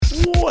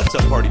What's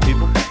up, party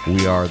people?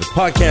 We are the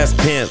Podcast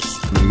Pimps.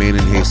 The Main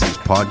and Hastings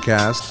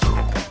Podcast.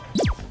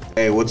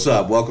 Hey, what's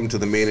up? Welcome to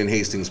the Main and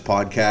Hastings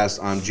Podcast.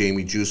 I'm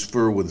Jamie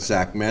Jucifer with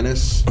Zach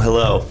Menace.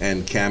 Hello.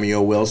 And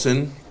Cameo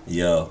Wilson.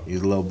 Yo.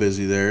 He's a little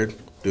busy there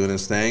doing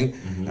his thing.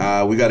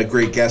 We got a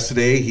great guest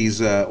today.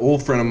 He's an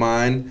old friend of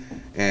mine,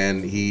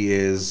 and he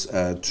is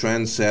a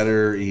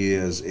trendsetter. He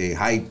is a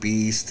hype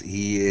beast.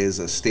 He is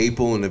a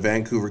staple in the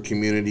Vancouver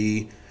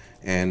community.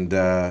 And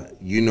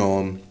you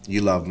know him,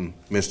 you love him,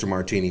 Mr.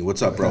 Martini.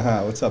 What's up, bro?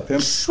 What's up,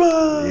 pimp?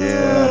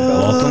 Yeah.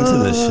 Welcome to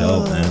the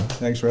show, man.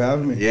 Thanks for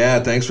having me. Yeah,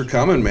 thanks for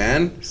coming,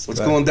 man. What's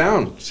going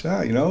down?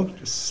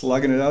 Just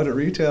slugging it out at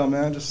retail,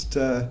 man. Just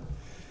trying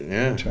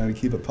to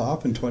keep it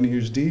popping 20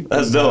 years deep.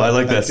 That's dope. I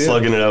like that.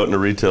 Slugging it out in the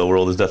retail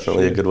world is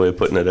definitely a good way of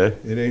putting it, eh?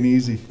 It ain't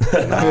easy.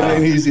 It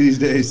ain't easy these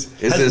days.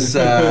 Is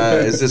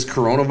this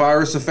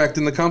coronavirus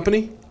affecting the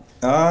company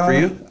for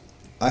you?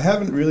 I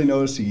haven't really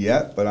noticed it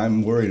yet, but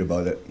I'm worried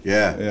about it.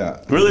 Yeah.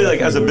 Really,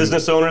 like as a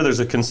business owner, there's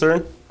a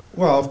concern?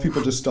 Well, if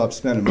people just stop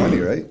spending money,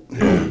 right?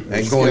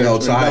 And going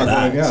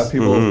outside.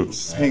 People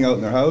hang out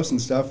in their house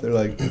and stuff. They're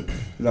like, they're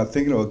not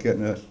thinking about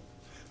getting a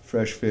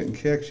fresh fit and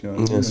kicks, you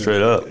know what I mean?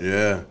 Straight up.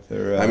 Yeah.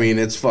 I mean,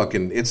 it's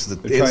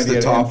the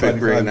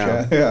topic right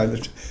now.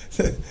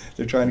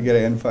 They're trying to get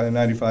an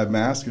N95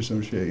 mask or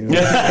some shit, you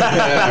know?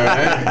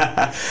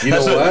 Right? You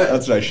know what?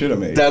 That's what I should have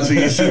made. That's what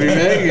you should be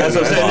making. That's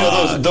what I'm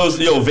saying. Those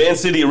Van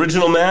City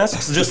original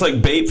masks, just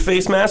like Bape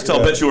face masks, I'll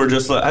bet you were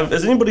just like,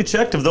 has anybody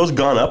checked if those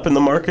gone up in the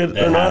market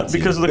or not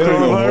because of the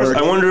coronavirus?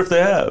 I wonder if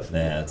they have.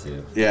 They had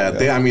to. Yeah,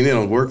 they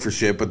don't work for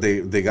shit, but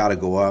they got to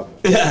go up.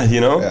 Yeah,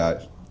 you know?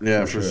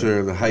 Yeah, for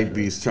sure. The hype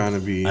beast trying to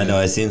be. I know.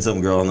 I seen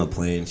some girl on the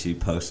plane. She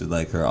posted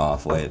like her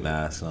off-white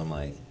mask, and I'm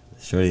like,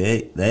 "Shorty,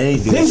 they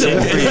ain't doing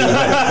shit for you.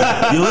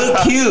 You look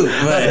cute,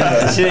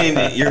 but shit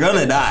ain't. You're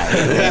gonna die."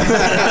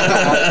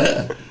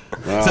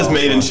 It says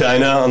 "Made in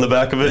China" on the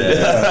back of it.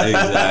 Yeah,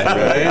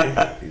 exactly.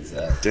 Right?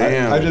 Exactly.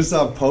 Damn. I just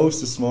saw a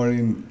post this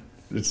morning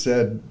that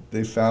said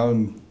they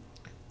found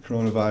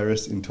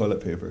coronavirus in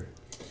toilet paper.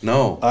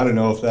 No. I don't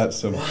know if that's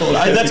some.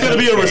 That's going to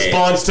be a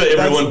response to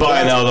everyone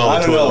buying out all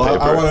the toilet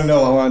paper. I want to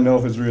know. I want to know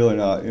if it's real or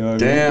not. You know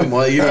what I mean?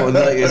 Well,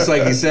 it's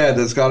like you said.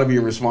 There's got to be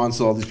a response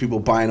to all these people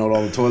buying out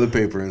all the toilet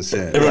paper and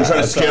shit. Everyone's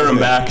trying to scare them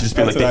back, just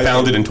being like they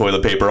found it in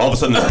toilet paper. All of a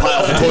sudden, there's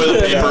piles of toilet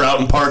paper out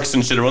in parks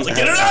and shit. Everyone's like,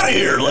 "Get it out of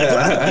here!"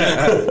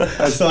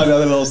 I saw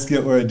another little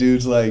skit where a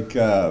dude's like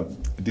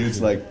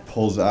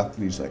pulls up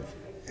and he's like,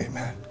 "Hey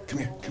man, come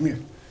here."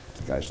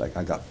 The guy's like,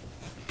 "I got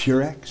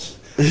Purex."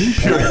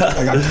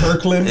 I got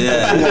Kirkland. 3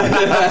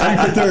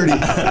 for $30.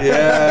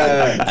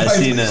 Yeah. I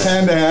seen it.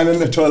 Hand to hand in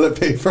the toilet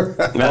paper.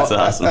 That's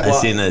awesome. I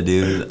seen a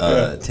dude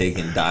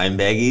taking dime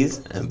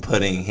baggies and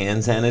putting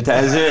hand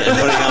sanitizer and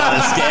putting it on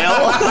a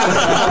scale.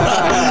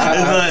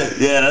 It's like,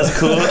 yeah, that's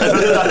cool.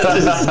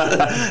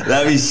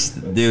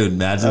 Dude,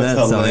 imagine That's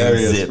that selling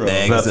zip bro.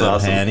 bags That's of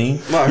awesome. Hanny.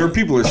 No, I heard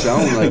people are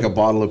selling like a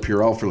bottle of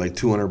Purell for like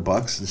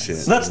 $200 and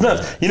shit. That's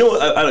nuts. You know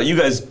what? You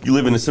guys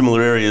live in a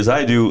similar area as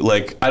I do.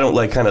 Like, I don't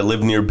like kind of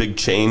live near big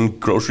chain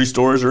grocery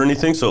stores or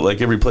anything. So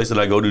like every place that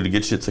I go to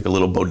get shit's like a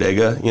little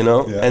bodega, you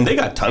know. Yeah. And they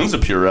got tons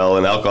of Purell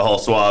and alcohol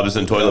swabs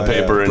and toilet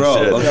paper and Bro,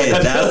 shit. okay, I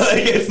feel that's-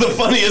 like it's the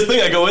funniest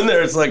thing. I go in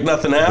there, it's like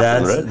nothing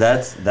happened. Right?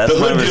 That's The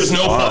my hood gives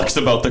no response.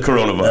 fucks about the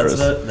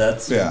coronavirus.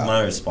 That's Yeah.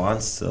 my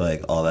response to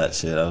like all that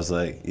shit. I was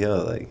like,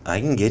 yo, like I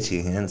can get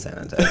you hand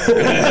sanitizer.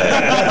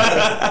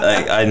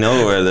 like I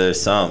know where there's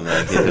some.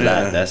 Like if you're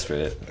that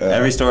desperate.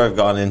 Every store I've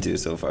gone into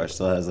so far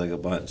still has like a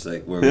bunch.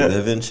 Like where we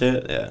live and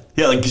shit. Yeah.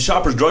 Yeah, like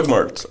Shoppers Drug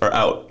Marts are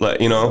out. Like,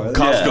 you know,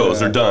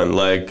 Costco's are done.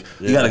 Like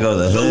You gotta go to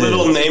the the hood.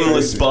 little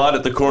nameless spot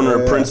at the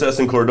corner of Princess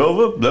and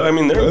Cordova. I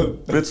mean,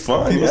 it's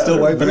fine. People still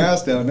wiping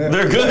ass down there.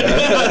 They're good.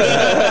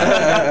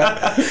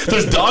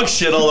 There's dog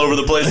shit all over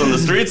the place on the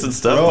streets and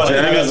stuff. Bro, But you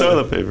got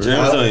toilet paper.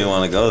 Germs don't even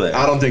want to go there.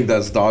 I don't think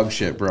that's dog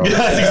shit, bro.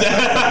 Just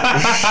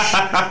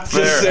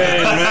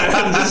saying,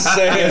 man. Just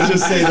saying.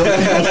 Just say those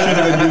people should have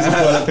been using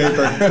toilet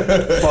paper.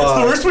 It's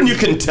the worst when you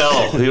can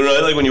tell. You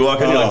know, like when you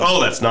walk in, you're like,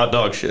 oh, that's not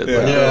dog shit. Yeah.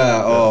 Like,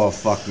 Yeah. Oh,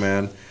 fuck,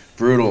 man.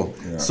 Brutal.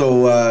 Yeah.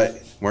 So,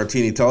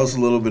 Martini, tell us a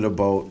little bit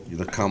about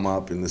the come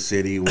up in the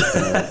city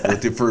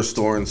with your first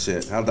store and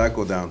shit. How'd that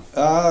go down? It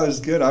was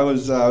good. I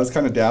was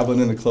kind of dabbling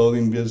in the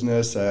clothing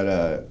business. I had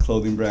a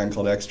clothing brand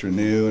called Extra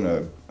New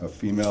and a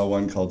female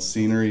one called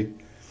Scenery.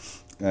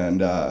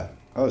 And I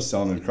was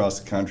selling it across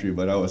the country,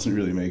 but I wasn't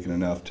really making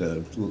enough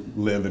to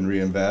live and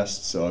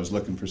reinvest. So I was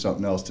looking for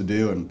something else to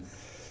do. And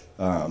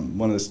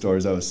one of the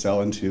stores I was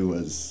selling to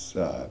was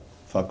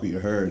Fuck What You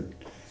Heard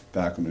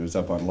back when it was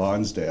up on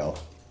Lonsdale.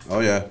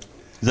 Oh, yeah.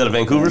 Is that a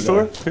Vancouver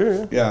store?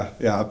 Here, Yeah,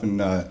 up in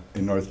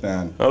North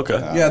Van. Okay.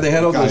 Yeah, they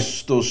had all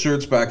those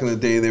shirts back in the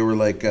day. They were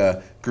like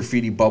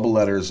graffiti bubble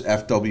letters,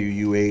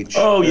 FWUH.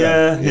 Oh,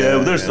 yeah.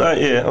 There's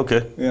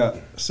okay. Yeah,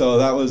 so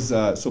that was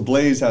so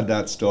Blaze had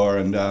that store,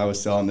 and I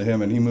was selling to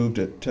him, and he moved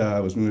it.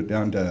 Was moved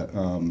down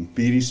to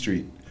Beatty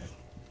Street,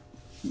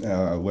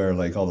 where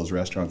like all those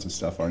restaurants and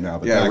stuff are now.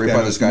 But Yeah, back right then by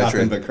it the was SkyTrain.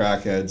 nothing but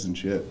crackheads and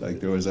shit. Like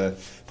there was a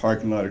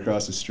parking lot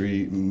across the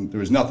street, and there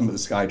was nothing but the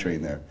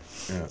SkyTrain there.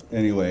 Yeah.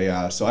 Anyway,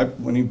 so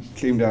when he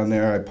came down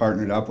there, I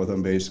partnered up with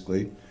him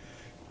basically,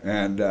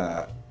 and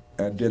I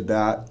did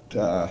that.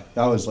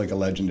 That was like a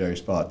legendary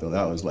spot though.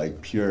 That was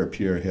like pure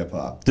hip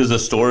hop. There's a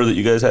store that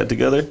you guys had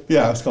together?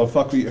 Yeah, it's called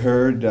Fuck What You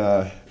Heard,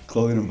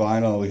 Clothing and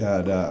Vinyl. We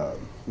had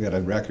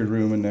a record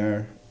room in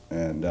there,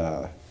 and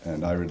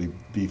I really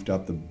beefed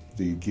up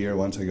the gear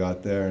once I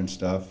got there and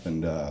stuff,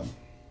 and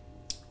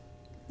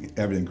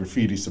everything,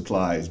 graffiti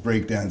supplies,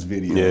 breakdance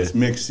videos,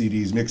 mixed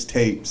CDs, mixed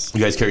tapes. You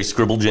guys carry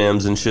scribble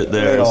jams and shit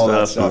there and all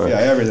stuff? that stuff, or- yeah,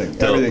 everything,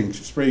 Dope. everything,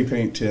 spray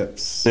paint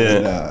tips.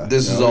 Yeah. And,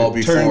 This is all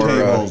before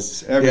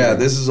turntables. Everything. yeah,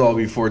 this is all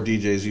before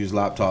DJs use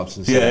laptops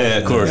and stuff. Yeah,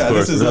 of course, Yeah, of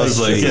course. this is That was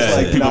like- like, this is yeah,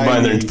 like people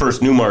buying their 90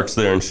 first Newmarks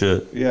there and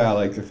shit. Yeah,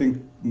 like I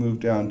think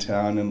moved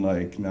downtown in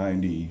like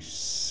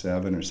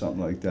 '97 or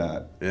something like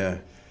that. Yeah.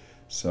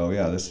 So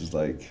yeah, this is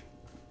like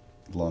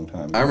a long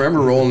time ago. I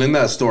remember rolling in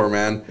that store,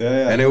 man.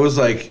 Yeah. And it was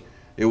like,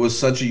 it was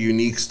such a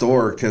unique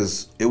store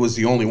because it was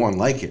the only one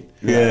like it.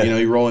 Yeah. You know,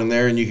 you roll in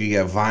there and you could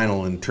get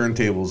vinyl and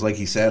turntables, like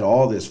he said,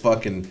 all this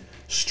fucking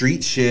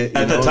street shit.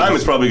 At the time,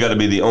 it's probably got to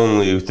be the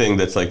only thing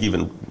that's like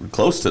even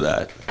close to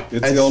that.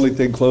 It's the only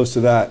thing close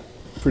to that,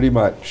 pretty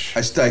much.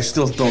 I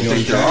still don't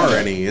think there are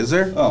any, is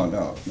there? Oh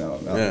no.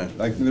 Yeah.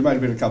 Like there might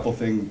have been a couple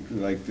things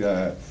like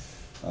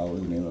what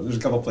was the name of it? There's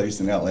a couple places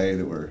in LA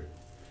that were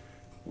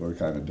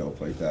kind of dope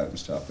like that and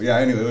stuff. But yeah,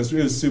 anyway, it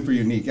was super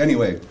unique.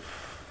 Anyway,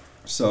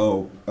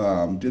 so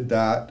did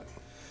that,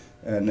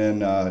 and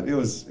then it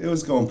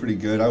was going pretty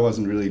good. I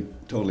wasn't really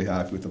totally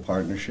happy with the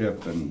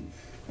partnership, and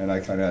I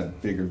kind of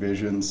had bigger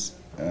visions.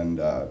 And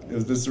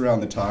this is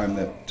around the time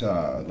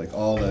that like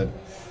all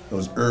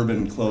those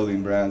urban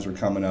clothing brands were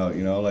coming out,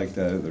 you know, like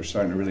they're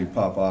starting to really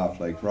pop off,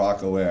 like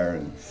Rockaware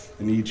and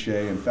Nietzsche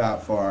and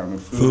Fat Farm and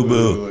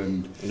Fubu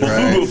and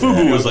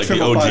Fubu was like the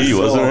Triple OG, Five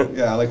Soul. wasn't it?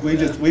 Yeah, like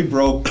we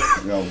broke,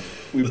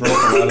 we broke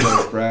a lot of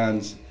those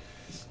brands,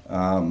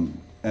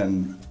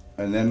 and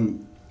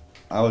then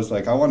I was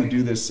like, I want to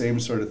do this same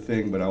sort of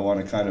thing, but I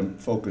want to kind of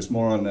focus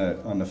more on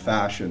the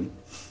fashion,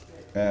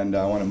 and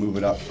I want to move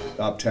it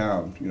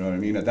uptown. You know what I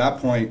mean? At that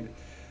point,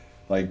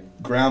 like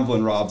Granville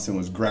and Robson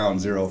was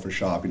ground zero for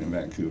shopping in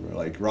Vancouver.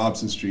 Like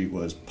Robson Street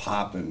was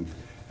popping,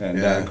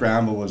 and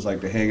Granville was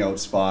like the hangout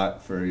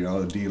spot for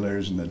the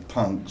dealers and the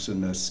punks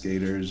and the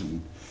skaters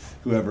and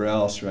whoever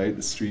else, right?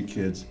 The street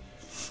kids.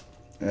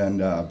 And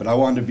but I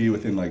wanted to be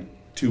within like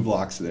 2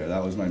 blocks of there.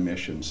 That was my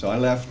mission. So I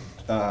left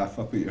Fuck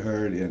What You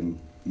Heard in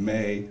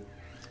May.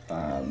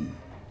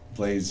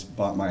 Blaze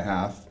bought my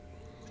half,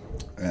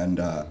 and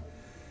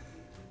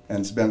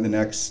spent the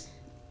next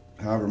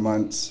however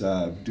months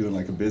doing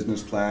like a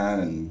business plan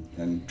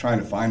and trying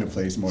to find a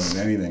place more than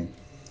anything.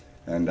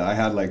 And I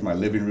had like my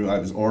living room, I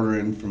was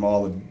ordering from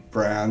all the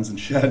brands and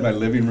shit. My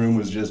living room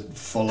was just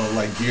full of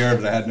like gear,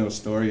 but I had no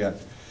store yet.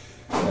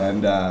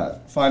 And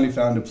finally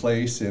found a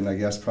place in, I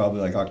guess,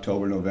 probably like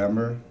October,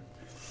 November.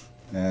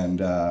 And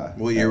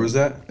What year was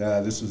that?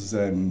 This was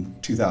in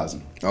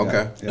 2000.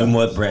 Okay. Yeah. And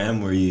what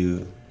brand were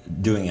you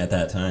doing at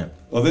that time?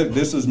 Well,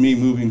 this was me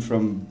moving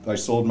from, I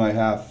sold my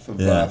half of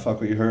Fuck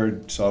What You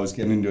Heard, so I was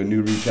getting into a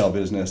new retail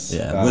business.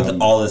 Yeah,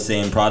 with all the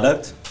same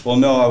product? Well,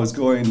 no, it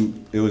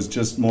was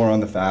just more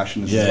on the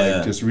fashion.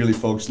 Just really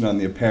focusing on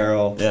the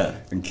apparel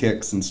and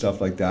kicks and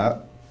stuff like that.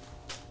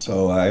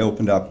 So I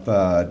opened up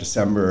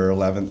December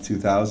 11th,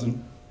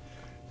 2000.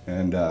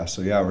 And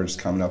we're just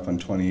coming up on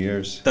 20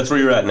 years. That's where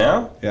you're at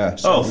now? Yeah.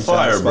 Oh,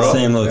 fire, bro.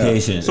 Same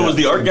location. So was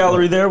the art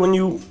gallery there when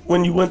you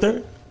went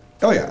there?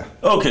 Oh, yeah.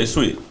 Okay,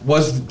 sweet.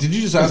 Did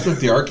you just ask me if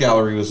the art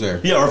gallery was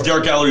there? Yeah, or if the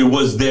art gallery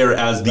was there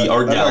as the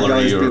art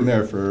gallery. That been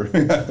there for...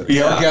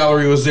 The art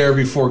gallery was there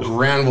before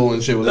Granville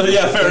and shit was there.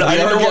 Yeah, fair enough. I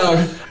The didn't art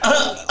know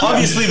gallery.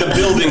 obviously, the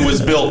building was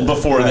built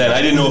before then.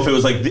 I didn't know if it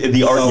was like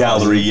the art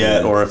gallery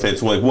yet, or if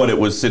it's like what it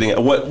was sitting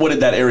at. What did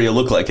that area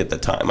look like at the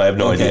time? I have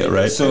no idea,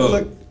 right?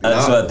 So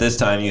at this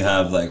time, you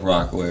have like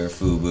Rockaware,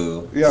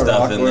 Fubu,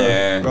 stuff in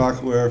there.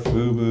 Rockaware,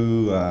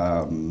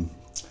 Fubu,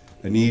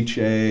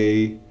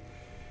 Nietzsche,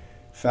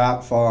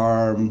 Fat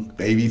Farm,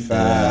 Baby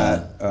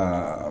Fat.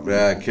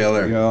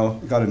 Killer.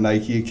 Got a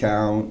Nike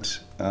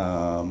account.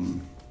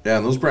 And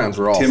those brands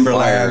were all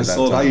Timberlands. fire.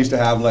 Sold. I used to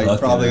have like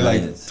Fucking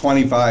like nice.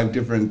 25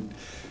 different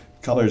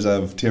colors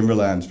of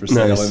Timberlands for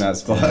sale Nice. in that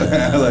spot.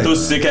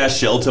 Those sick ass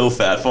shell toe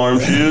Fat Farm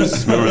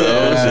shoes. Remember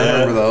those? I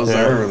remember those. Yeah.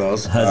 I remember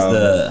those.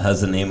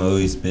 Has the name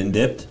always been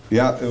dipped?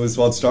 Yeah,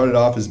 it started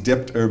off as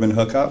Dipped Urban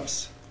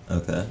Hookups.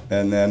 Okay.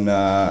 And then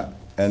I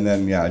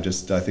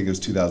think it was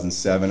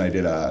 2007, I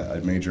did a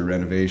major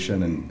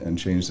renovation and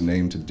changed the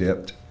name to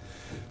Dipped,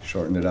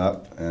 shortened it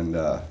up, and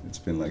it's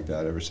been like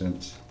that ever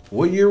since.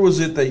 What year was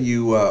it that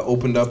you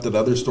opened up that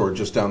other store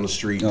just down the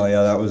street? Oh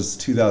yeah, that was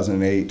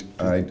 2008.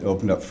 I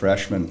opened up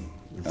Freshman.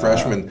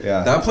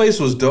 Yeah. That place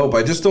was dope.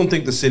 I just don't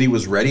think the city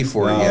was ready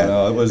for it yet.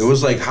 No, it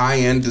was like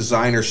high-end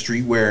designer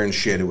streetwear and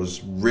shit. It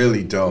was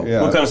really dope.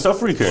 Yeah. What kind of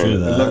stuff were you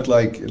carrying?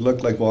 It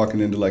looked like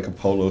walking into like a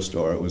polo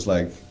store. It was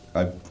like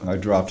I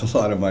dropped a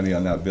lot of money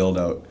on that build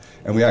out,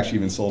 and we actually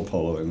even sold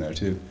polo in there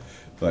too.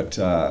 But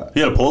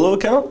you had a polo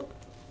account?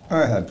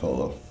 I had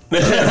polo.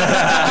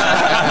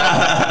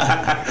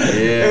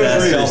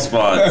 Best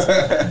response.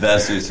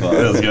 Best response.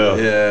 Let's go.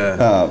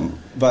 Yeah.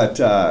 But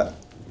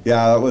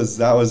yeah,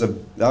 that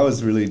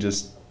was really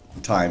just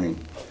timing.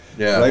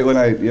 Yeah. Right when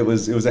it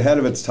was ahead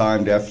of its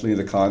time, definitely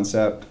the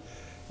concept,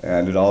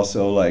 and it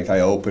also like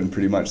I opened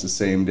pretty much the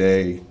same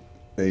day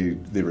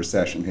the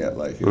recession hit.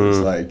 Like it was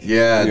like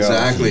Yeah, you know,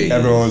 exactly.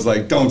 everyone was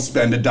like, "Don't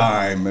spend a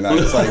dime," and I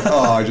was like,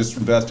 "Oh, I just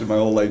invested my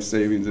whole life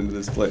savings into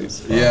this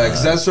place." Yeah,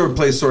 because that sort of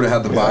place sort of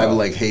had the vibe of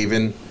like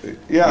Haven,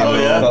 Yeah, Oh,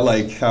 yeah? but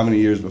like how many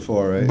years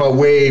before, right? but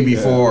way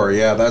before.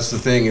 Yeah, that's the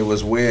thing. It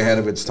was way ahead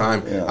of its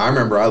time. Yeah. I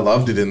remember I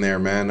loved it in there,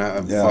 man.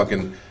 I've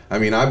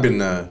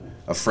been a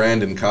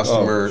friend and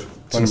customer.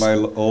 One of my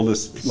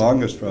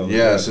longest probably.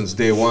 Yeah, since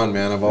day one,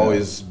 man. I've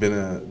always been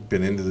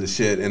into this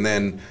shit. And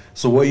then,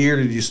 so what year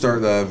did you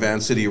start the Van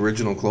City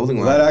Original Clothing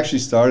line? That actually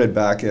started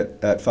back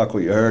at Fuck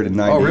What You Heard in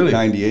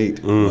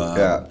 98. Wow.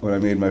 Yeah, when I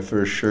made my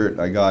first shirt,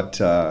 I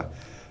got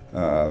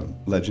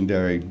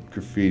legendary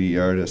graffiti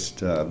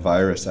artist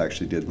Virus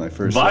actually did my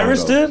first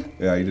Virus logo. did?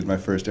 Yeah, he did my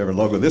first ever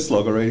logo. This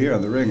logo right here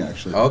on the ring,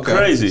 actually. Okay,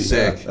 Crazy.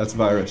 sick. Yeah, that's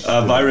Virus.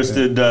 Virus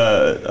Yeah.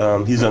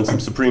 did. He's done some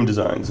Supreme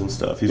designs and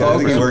stuff. He's Yeah, I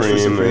think he works for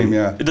Supreme, and-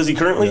 yeah. Does he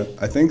currently? Yeah,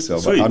 I think so,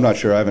 Sweet. but I'm not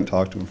sure. I haven't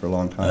talked to him for a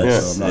long time,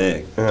 That's so I'm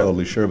sick. not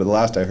totally sure. But the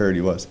last I heard,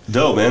 he was.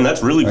 Dope, man.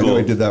 That's really I cool. know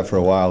he did that for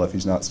a while. If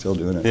he's not still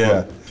doing it,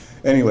 Yeah.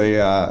 Anyway,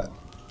 yeah,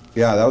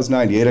 that was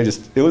 '98.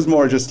 It was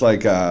more just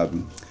like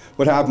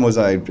what happened was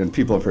and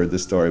people have heard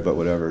this story, but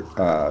whatever.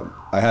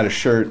 I had a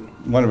shirt.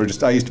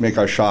 I used to make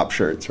our shop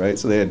shirts, right?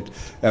 So they had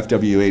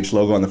FWH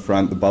logo on the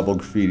front, the bubble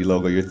graffiti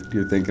logo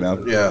you're thinking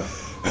of, Yeah.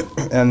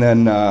 and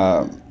then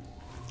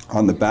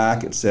on the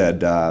back it said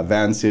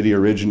Van City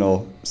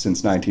Original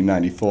since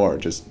 1994,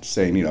 just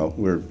saying,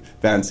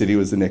 Van City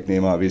was the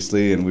nickname,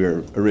 obviously, and we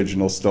were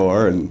original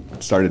store and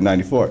started in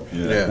 94.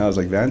 Yeah. And I was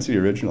like, Van City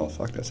Original,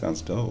 fuck, that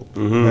sounds dope.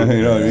 You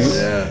know what I mean?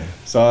 Yeah.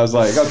 So I was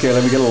like, okay,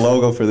 let me get a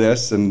logo for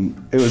this, and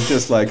it was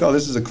just like, oh,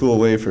 this is a cool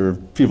way for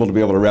people to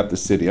be able to rep the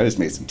city. I just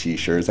made some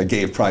T-shirts. I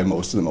gave probably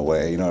most of them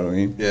away, you know what I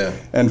mean? Yeah.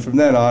 And from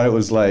then on, it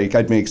was like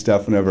I'd make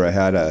stuff whenever I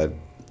had a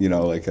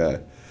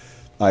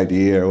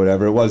idea or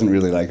whatever. It wasn't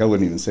really like, I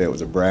wouldn't even say it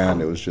was a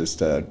brand. It was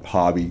just a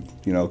hobby.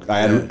 I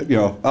had,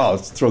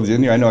 let's throw these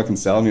in here. I know I can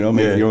sell them.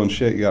 Make your own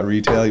shit. You got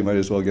retail. You might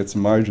as well get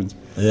some margins.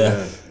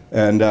 Yeah.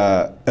 And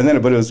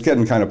then, but it was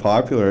getting kind of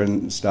popular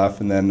and stuff.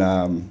 And then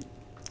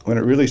when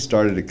it really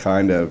started to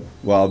the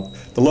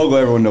logo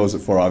everyone knows it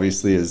for,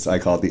 obviously, is I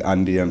call it the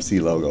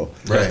un-DMC logo.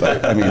 Right.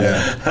 But I mean,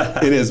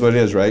 it is what it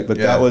is, right? But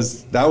Yeah.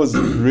 that was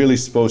really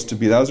supposed to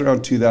be. That was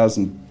around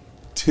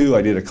 2002.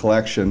 I did a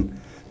collection,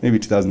 maybe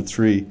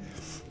 2003.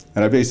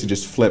 And I basically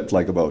just flipped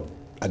like about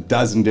a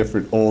dozen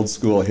different old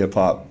school hip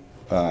hop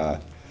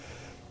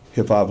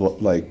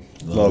like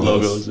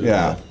logos.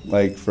 Yeah,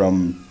 like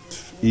from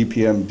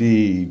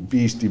EPMD,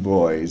 Beastie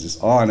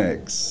Boys,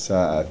 Onyx,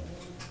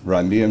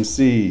 Run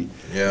DMC,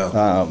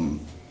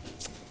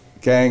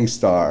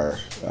 Gangstar.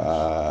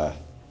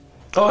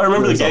 Oh, I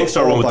remember the There's a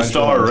Gangstar whole one with the bunch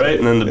star, of ones. right?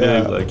 And then the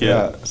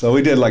big, So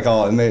we did like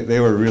all, and they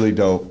were really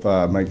dope.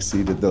 Mike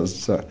C did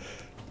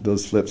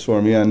those flips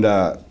for me, and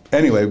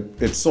anyway,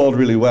 it sold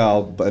really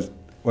well. But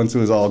once it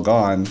was all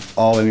gone,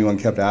 all anyone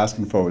kept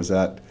asking for was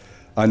that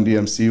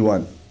un-DMC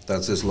one.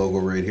 That's this logo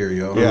right here,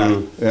 yo.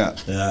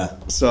 Yeah.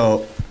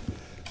 So,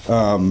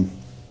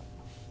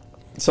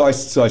 so I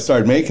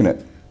started making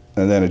it,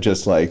 and then it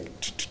just like,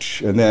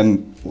 and then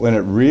when it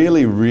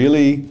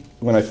really,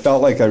 when I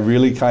felt like I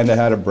really kind of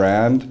had a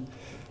brand,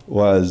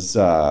 was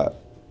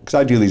because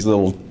I do these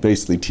little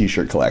basically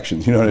T-shirt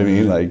collections. You know what I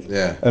mean? Like,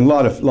 and a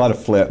lot of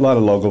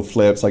logo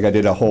flips. Like I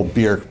did a whole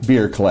beer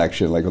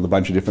collection, like with a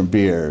bunch of different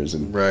beers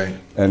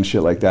and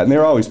shit like that. And they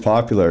were always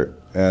popular.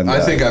 And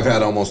I think I've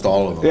had almost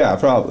all of them. Yeah,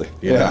 probably.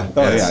 Yeah. Oh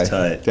That's yeah,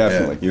 tight.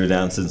 definitely. You were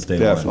down since day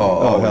Definitely.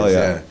 one. Oh, hell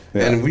yeah.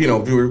 And we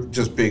were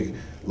just big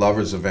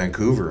lovers of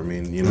Vancouver. I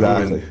mean,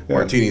 Exactly, and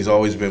Martini's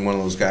always been one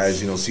of those guys,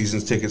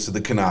 seasons tickets to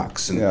the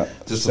Canucks and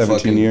just a 17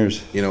 fucking years.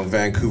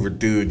 Vancouver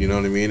dude, you know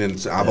what I mean?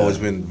 And I've always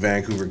been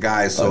Vancouver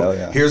guy. So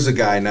here's a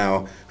guy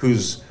now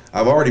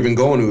I've already been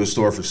going to his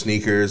store for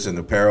sneakers and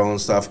apparel and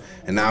stuff,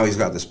 and now he's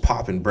got this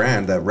poppin'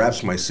 brand that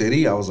reps my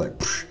city. I was like,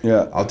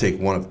 I'll take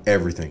one of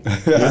everything.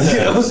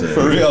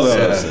 For real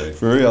though. Yeah.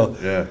 For real.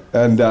 Yeah.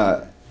 And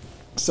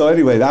so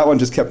anyway, that one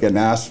just kept getting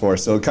asked for.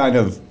 So it kind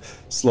of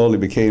slowly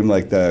became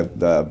like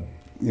the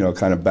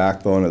kind of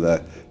backbone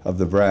of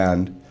the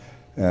brand.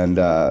 And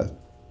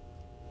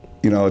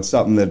it's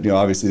something that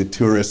obviously the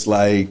tourists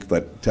like,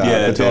 but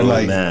then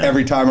totally, man.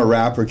 Every time a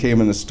rapper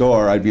came in the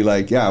store, I'd be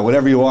like,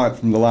 whatever you want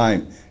from the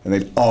line, and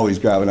they'd always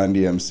grab it on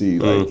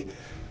DMC. Like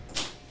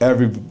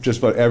just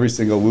about every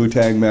single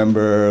Wu-Tang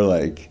member,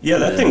 like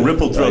that thing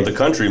rippled throughout the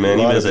country, man.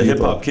 Even as a hip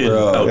hop kid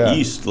out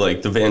east,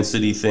 like the Van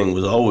City thing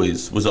was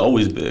always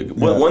big.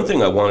 One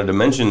thing I wanted to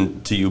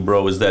mention to you,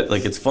 bro, is that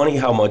like it's funny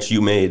how much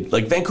you made.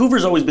 Like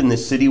Vancouver's always been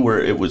this city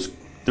where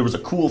there was a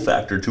cool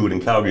factor to it in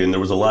Calgary, and there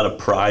was a lot of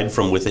pride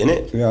from within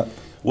it. Yeah.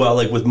 while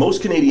like with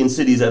most Canadian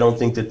cities, I don't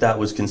think that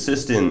was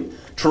consistent.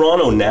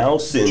 Toronto now,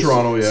 since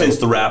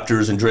the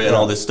Raptors and Dre and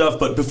all this stuff,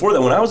 but before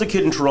that, when I was a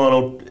kid in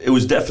Toronto, it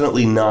was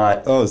definitely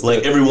not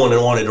like everyone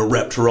wanted to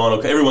rep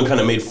Toronto. Everyone kind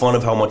of made fun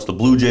of how much the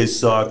Blue Jays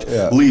sucked.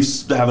 Yeah.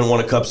 Leafs haven't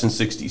won a cup since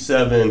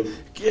 '67.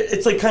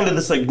 It's like kind of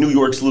this like New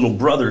York's little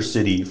brother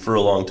city for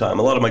a long time.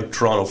 A lot of my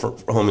Toronto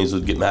homies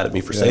would get mad at me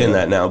for saying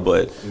that now,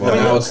 but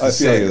now it's the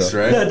six,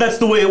 right? Yeah, that's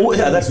the way it was.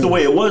 Yeah, that's the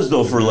way it was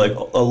though for like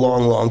a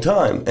long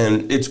time.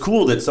 And it's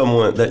cool that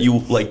someone that you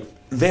like.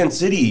 Van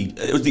City,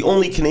 it was the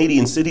only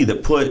Canadian city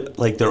that put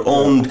like their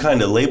own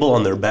kind of label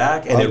on their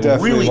back, and it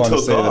really took off. I definitely want to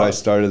say that I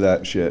started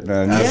that shit,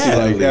 man.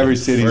 Like every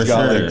city's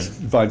got like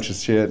a bunch of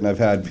shit, and I've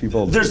had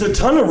people. There's a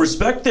ton of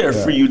respect there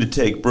for you to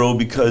take, bro,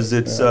 because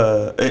it's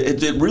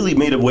it really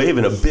made a wave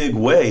in a big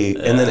way.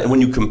 And then when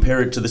you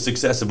compare it to the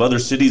success of other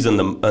cities and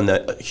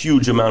the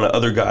huge amount of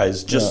other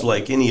guys, just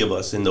like any of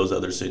us in those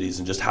other cities,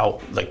 and just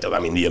how like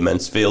the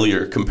immense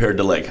failure compared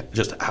to like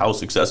just how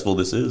successful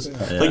this is.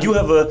 Like you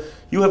have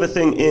a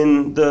thing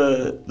in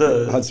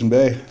the Hudson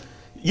Bay.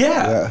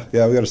 Yeah. We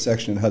got a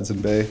section in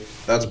Hudson Bay.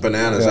 That's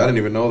bananas. I didn't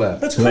even know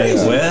that. That's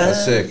crazy.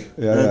 That's sick.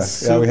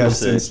 Yeah, we have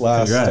since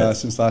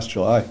last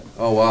July.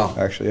 Oh wow.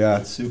 Actually, yeah.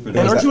 That's super. And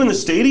aren't you in the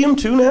stadium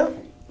too now?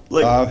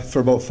 Like for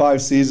about 5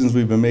 seasons,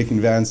 we've been making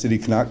Van City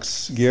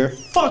Canucks gear.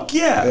 Fuck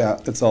yeah. Yeah,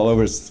 it's all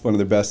over. It's one of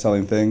their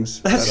best-selling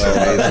things. That's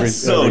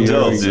so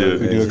dope, dude.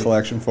 We do a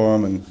collection for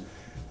them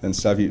and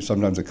stuff.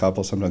 Sometimes a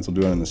couple. Sometimes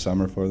we'll do it in the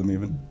summer for them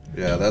even.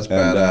 Yeah, that's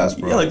badass,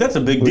 bro. Yeah, like that's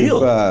a big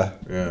deal.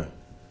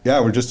 Yeah,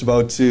 we're just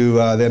about to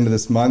the end of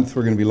this month.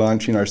 We're going to be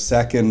launching our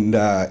second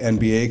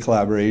NBA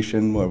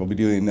collaboration, where we'll be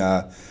doing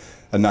a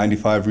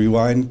 95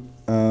 Rewind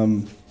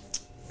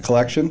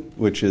collection,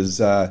 which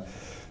is at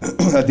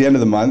the end of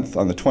the month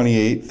on the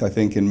 28th, I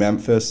think, in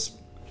Memphis,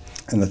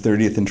 and the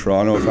 30th in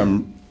Toronto,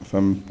 if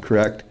I'm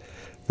correct.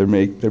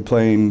 They're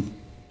playing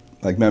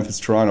like Memphis,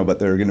 Toronto, but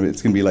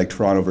it's gonna be like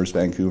Toronto versus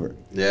Vancouver.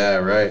 Yeah,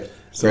 right.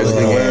 So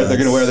they're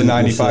gonna wear the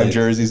 95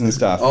 jerseys and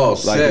stuff. Oh, like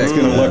sick. It's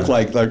gonna look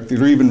like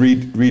they're even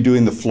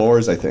redoing the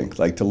floors, I think,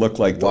 like to look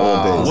like the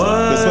old days.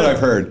 That's what I've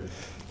heard.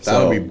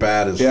 That would be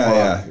bad as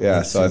fuck.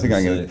 Yeah. So I think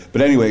I'm gonna.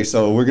 But anyway,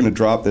 so we're gonna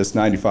drop this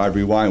 95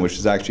 Rewind, which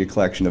is actually a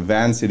collection of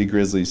Van City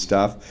Grizzlies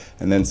stuff,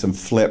 and then some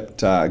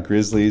flipped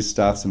Grizzlies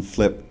stuff, some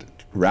flipped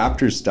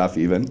Raptors stuff,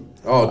 even.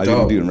 Oh, I'm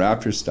dope. doing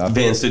Raptors stuff.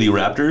 Van City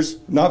Raptors?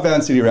 Not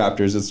Van City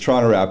Raptors. It's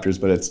Toronto Raptors,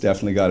 but it's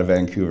definitely got a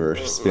Vancouver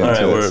spin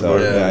to it.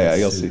 So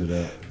you'll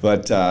see.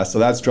 But so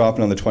that's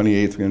dropping on the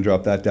 28th. We're gonna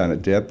drop that down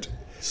at Dipped.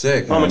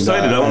 Sick. I'm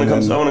excited. I want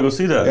to go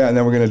see that. Yeah, and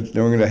then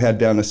we're gonna head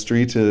down the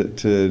street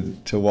to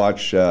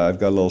watch. I've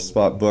got a little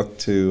spot booked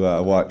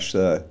to watch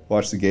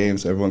the game.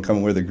 So everyone come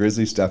and wear the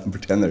Grizzly stuff and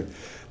pretend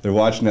they're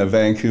watching a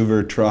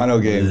Vancouver-Toronto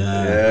game.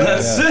 Yeah.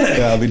 That's sick.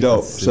 Yeah, it'll be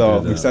dope. So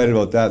I'm excited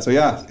about that. So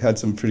yeah, had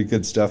some pretty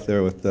good stuff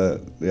there with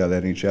the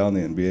NHL and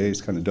the NBA.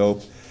 It's kind of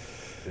dope.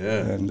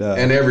 Yeah. And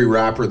every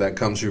rapper that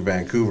comes through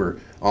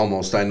Vancouver,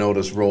 almost I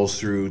noticed rolls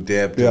through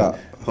Dipped. Yeah.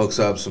 Hooks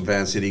up some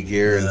Van City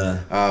gear, and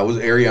was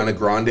Ariana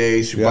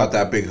Grande. She bought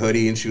that big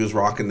hoodie and she was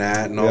rocking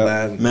that and all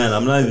that. Man,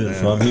 I'm not even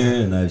from here,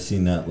 and I've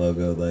seen that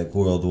logo like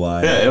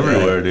worldwide. Yeah,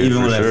 everywhere, dude.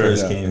 Even when I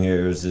first came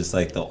here, it was just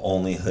like the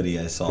only hoodie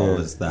I saw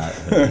was that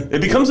hoodie.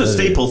 It becomes a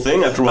staple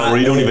thing after a while, where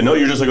you don't even know.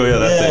 You're just like, oh yeah,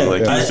 that thing.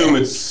 Like you assume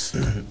it's.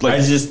 Like,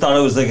 I just thought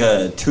it was like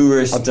a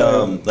tourist. It's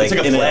like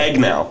a flag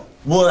now.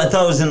 Well, I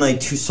thought it was in like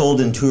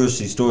sold in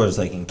touristy stores,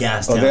 like in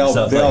Gastown and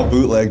stuff. They all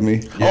bootlegged me.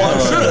 Yeah. Oh, I'm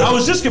sure. I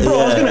was just, bro.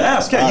 I was gonna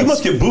ask. Hey, you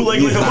must get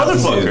bootlegged like a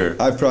motherfucker.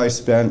 I've probably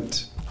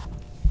spent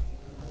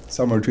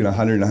somewhere between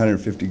 100 and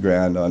 150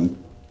 grand on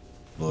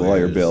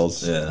lawyer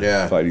bills.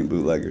 Fighting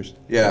bootleggers.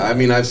 Yeah, I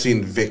mean, I've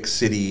seen Vic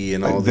City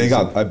and all.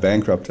 I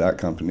bankrupted that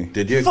company.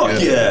 Did you?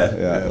 Fuck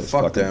yeah.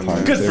 Fuck them.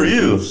 Man. Good for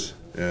you.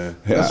 Yeah,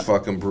 that's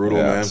fucking brutal,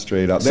 man.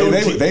 Straight up.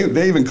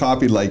 They even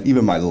copied like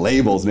even my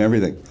labels and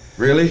everything.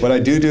 Really? But I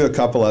do a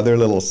couple other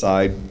little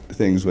side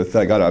things with.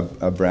 I got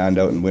a brand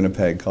out in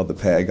Winnipeg called the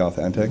Peg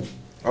Authentic.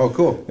 Oh,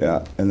 cool.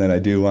 Yeah, and then I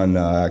do one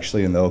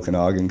actually in the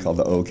Okanagan called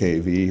the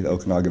OKV, the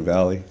Okanagan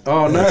Valley.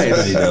 Oh,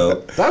 nice.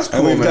 That's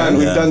cool, and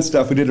we've done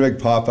stuff. We did a big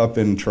pop up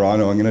in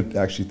Toronto. I'm gonna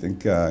actually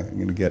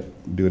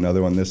do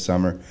another one this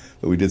summer.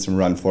 But we did some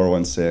Run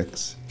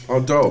 416. Oh,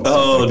 dope.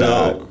 Oh,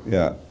 dope.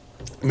 Yeah.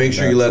 Make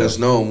sure you let us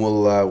know, and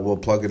we'll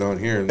plug it on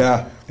here. And,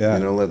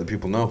 let the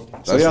people know.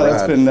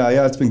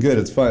 It's been good.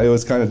 It's fun. It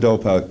was kind of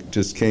dope how it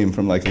just came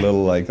from like a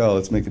little like, oh,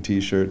 let's make a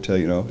T-shirt to,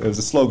 it was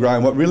a slow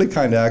grind. What really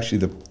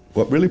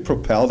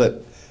propelled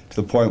it to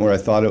the point where I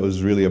thought it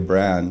was really a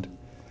brand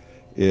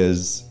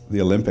is the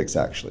Olympics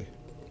actually.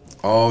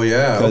 Oh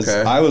yeah, because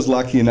I was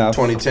lucky enough.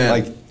 2010.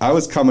 Like I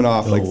was coming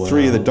off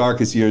three of the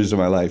darkest years of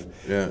my life.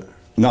 Yeah.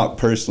 Not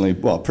personally.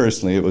 Well,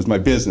 personally, it was my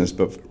business,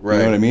 but you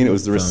know what I mean. It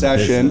was the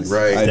recession.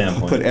 I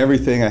put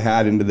everything I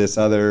had into this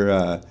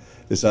other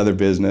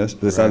business,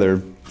 other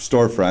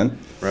storefront.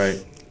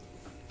 Right.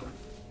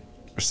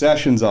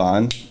 Recession's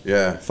on.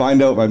 Yeah.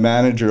 Find out my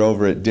manager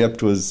over at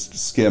Dipped was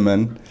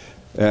skimming,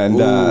 and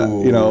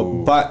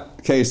but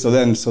okay, so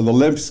the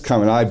Olympics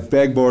come, and I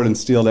begged, board, and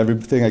stealed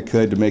everything I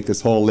could to make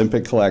this whole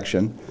Olympic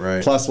collection,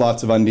 right? Plus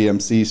lots of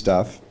UnDMC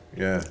stuff,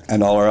 yeah,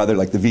 and all our other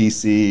like the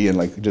VC and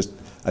like just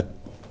a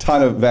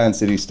ton of Van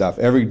City stuff.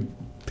 Every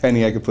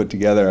penny I could put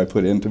together, I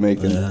put into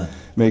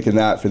making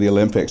that for the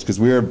Olympics, because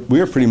we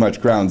were pretty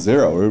much ground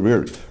zero. We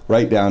were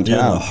right downtown.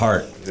 Yeah, in the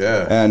heart.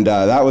 Yeah, and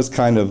that was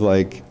kind of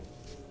like,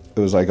 it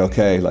was like,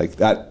 okay, like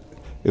that.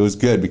 It was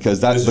good because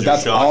that's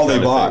all they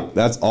bought.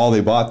 That's all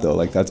they bought though.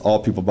 Like that's all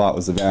people bought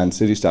was the Van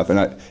City stuff.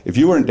 And if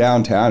you weren't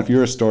downtown, if you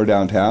were a store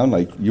downtown,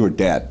 like you were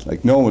dead.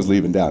 Like no one was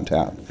leaving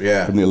downtown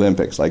from the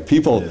Olympics. Like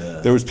people,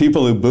 there was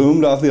people who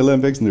boomed off the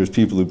Olympics and there was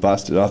people who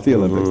busted off the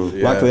Olympics.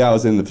 Yeah. Luckily, I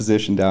was in the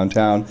position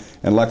downtown,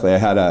 and luckily I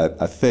had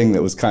a thing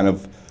that was kind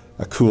of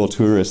a cool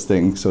tourist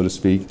thing, so to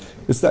speak.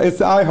 It's the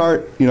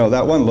iHeart,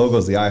 that one logo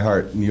is the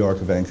iHeart New York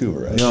or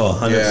Vancouver, right? No,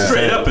 100%. Yeah.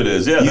 Straight up it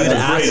is, yeah. That's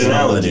a great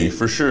analogy,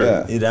 for sure.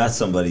 Yeah. You'd ask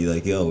somebody,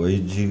 like, yo, where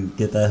did you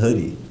get that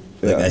hoodie?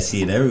 Like, I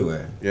see it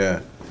everywhere.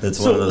 Yeah. That's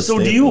one of those So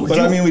staples.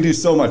 I mean, we do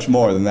so much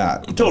more than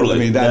that. Totally. I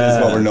mean, that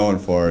is what we're known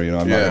for,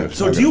 I'm not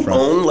So do you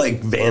own,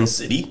 like, Van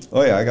City?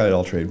 Oh, yeah, I got it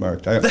all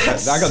trademarked. I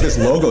got this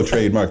logo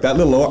trademarked. That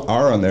little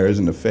R on there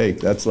isn't a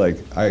fake. That's like,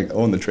 I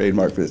own the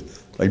trademark for this.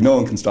 Like, no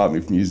one can stop me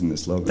from using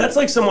this logo. That's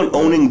like someone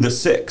owning the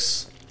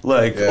Six.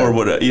 Like, or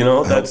what,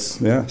 that's...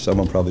 Yeah,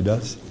 someone probably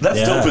does. That's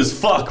dope as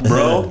fuck,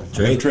 bro.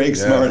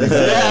 Drake's smart.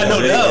 Yeah, no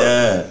doubt.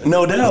 Yeah.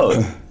 No doubt.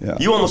 Yeah.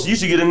 You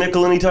should get a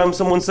nickel anytime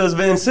someone says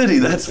Van City.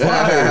 That's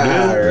fire,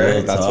 dude.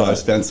 Right. That's why I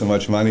spent so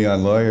much money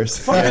on lawyers.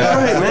 Fucking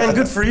right, man.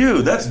 Good for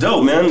you. That's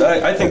dope, man.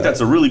 I think that's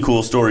a really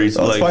cool story.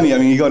 Well, it's funny. I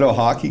mean, you go to a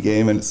hockey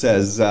game and it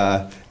says,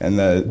 and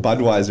the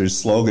Budweiser's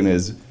slogan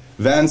is,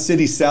 Van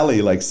City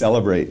Selly, like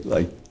celebrate.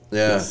 Like,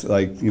 it's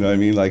like, you know what I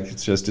mean? Like,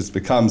 it's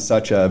become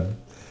such a...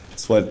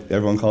 It's what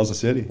everyone calls a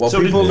city. Well,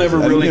 people never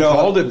really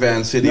called it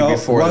Van City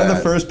before that. One of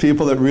the first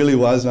people that really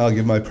was, and I'll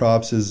give my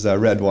props, is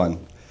Red One.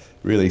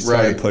 Really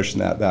started pushing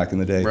that back in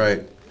the day.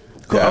 Right.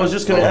 Cool. I was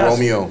just going to ask.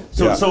 Romeo.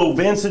 So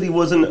Van City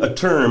wasn't a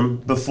term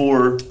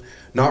before...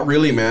 Not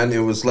really, man. It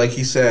was like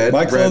he said,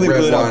 my clothing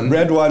Red One.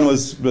 Red One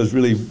was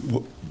really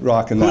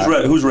rocking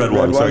that. Who's Red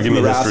One? Sorry, give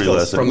me a history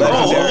lesson.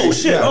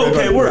 Shit. Yeah,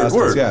 okay,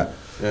 word. Yeah.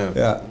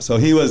 So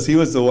he was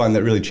the one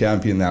that really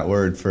championed that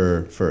word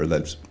for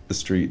the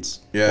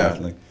streets. Yeah.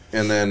 Definitely.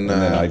 And then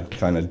I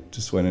kind of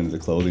just went into the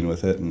clothing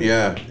with it. And,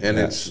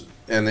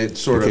 it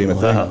sort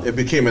of it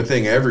became a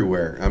thing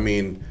everywhere. I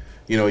mean,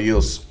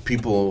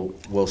 people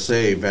will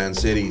say Van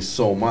City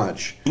so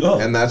much,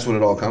 and that's what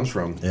it all comes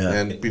from. Yeah.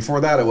 And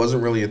before that, it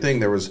wasn't really a thing.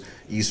 There was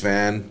East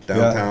Van,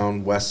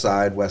 downtown, West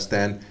Side, West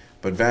End,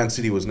 but Van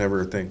City was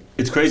never a thing.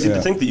 It's crazy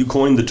to think that you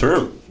coined the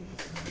term.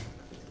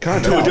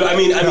 Kind of. I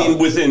mean,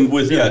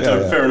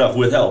 fair enough.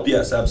 With help,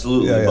 yes,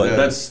 absolutely. But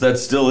that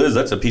still is.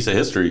 That's a piece of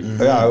history.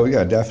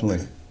 Yeah,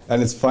 definitely. And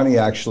it's funny,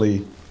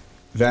 actually,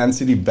 Van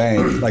City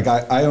Bank, like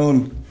I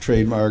own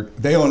trademark,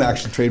 they own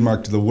actually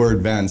trademark to the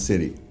word Van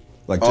City.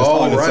 Like just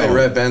on its own.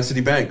 Right, Van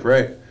City Bank,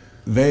 right.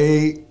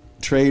 They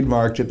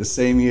trademarked it the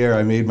same year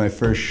I made my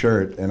first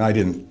shirt, and I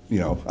didn't,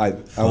 I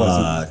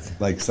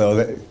wasn't, like,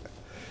 so,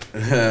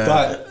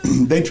 but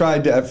they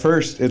tried to, at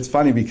first, it's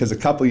funny because a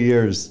couple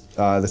years,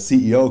 the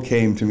CEO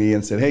came to me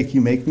and said, hey, can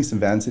you make me some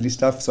Van City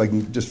stuff so I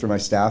can, just for my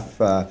staff,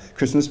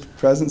 Christmas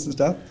presents and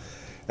stuff?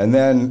 And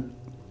then,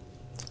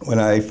 when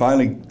I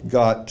finally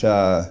was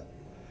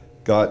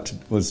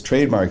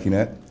trademarking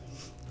it,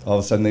 all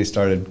of a sudden they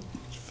started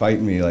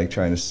fighting me, like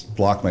trying to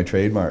block my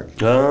trademark.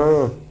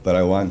 Oh. But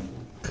I won.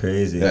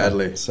 Crazy.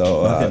 Badly.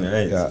 So, and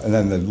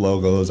then the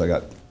logos, I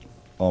got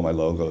all my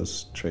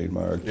logos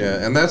trademarked.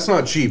 Yeah, and that's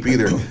not cheap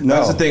either. No.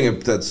 That's the thing,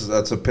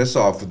 that's a piss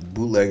off with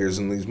bootleggers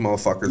and these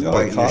motherfuckers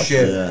biting your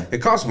shit. Yeah.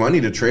 It costs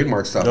money to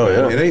trademark stuff,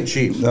 man. Yeah. It ain't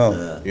cheap.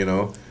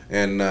 No.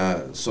 And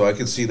so I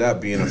could see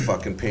that being a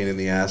fucking pain in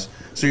the ass.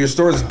 So your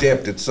store's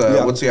dipped. It's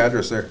what's the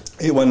address there?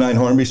 819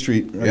 Hornby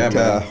Street. Right, yeah,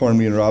 man.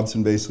 Hornby and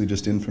Robson, basically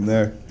just in from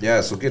there.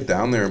 Yeah, so get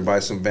down there and buy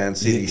some Van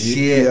City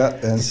shit. Yeah,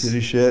 Van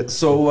City shit.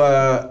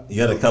 So you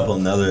got a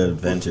couple other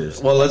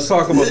adventures. Well, let's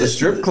talk about the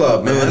strip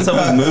club, man. When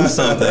someone moves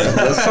something.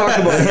 Let's talk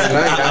about it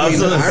tonight. I was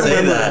going to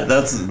say that.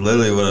 That's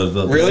literally what I was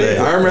about to say. Really?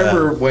 I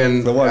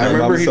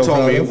remember he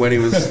told me when he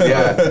was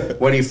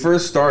when he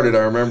first started. I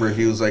remember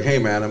he was like, "Hey,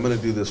 man, I'm going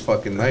to do this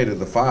fucking night at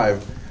the 5."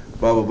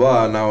 Blah, blah,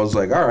 blah. And I was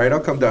like, all right, I'll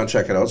come down and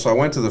check it out. So I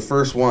went to the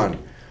first one.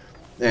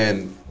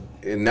 And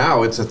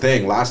now it's a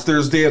thing. Last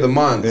Thursday of the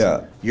month,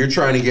 you're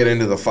trying to get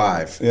into the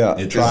 5. Yeah,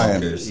 you're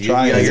trying. You're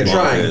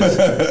trying.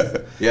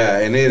 Yeah,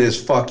 and it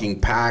is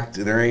fucking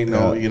packed. There ain't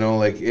no,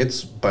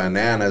 it's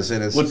bananas.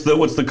 And it's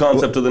What's the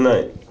concept of the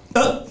night?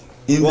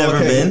 You've never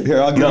been?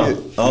 Here, I'll give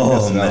you.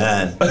 Oh,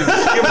 man. What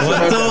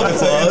the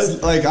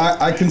fuck? Like,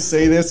 I can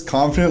say this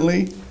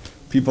confidently.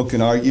 People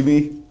can argue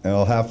me. And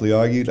I'll happily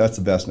argue that's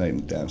the best night in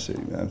the damn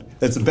city, man.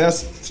 It's the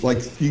best, like,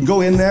 you can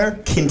go in there.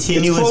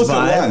 Continuous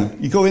vibe.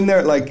 You go in there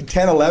at like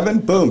 10, 11,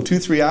 boom,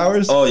 2-3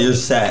 hours. Oh, you're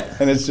set.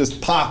 And it's just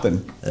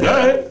popping. All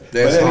right.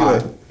 But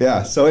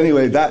anyway, so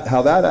anyway,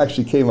 how that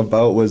actually came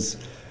about was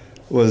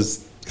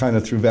kind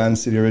of through Van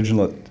City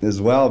Original as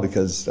well,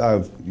 because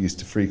I used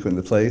to frequent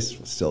the place,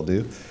 still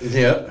do.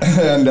 Yeah.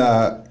 And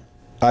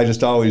I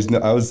just always knew,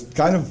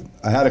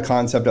 I had a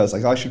concept. I was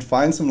like, I should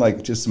find some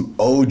like just some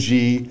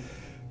OG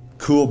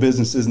cool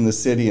businesses in the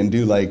city and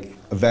do like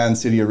a Van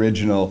City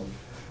Original,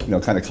 kind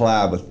of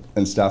collab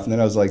and stuff. And then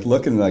I was like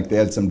looking, like they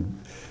had some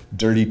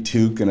dirty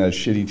toque and a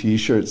shitty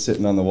T-shirt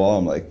sitting on the wall.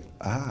 I'm like,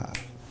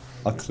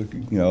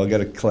 I'll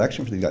get a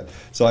collection for these guys.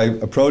 So I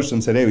approached them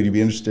and said, hey, would you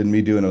be interested in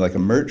me doing like a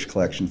merch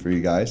collection for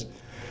you guys?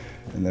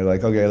 And they're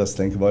like, okay, let's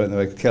think about it. And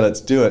they're like, okay,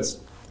 let's do it.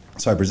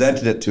 So I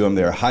presented it to them.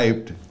 They were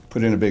hyped,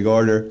 put in a big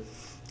order.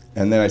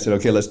 And then I said,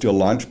 okay, let's do a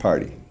launch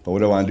party. But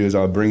what I want to do is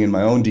I'll bring in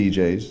my own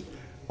DJs.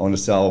 I want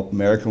to sell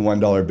American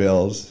 $1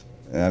 bills.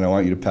 And I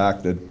want you to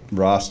pack the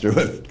roster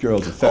with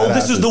girls with fat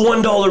this asses. is the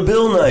 $1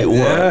 bill night one.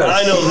 Yes.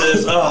 I know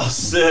this. Oh,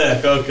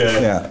 sick.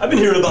 Okay. Yeah. I've been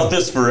hearing about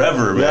this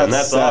forever, man.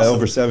 That's awesome.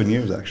 Over 7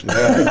 years, actually.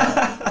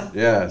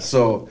 Yeah.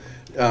 So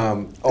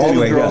all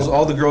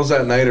the girls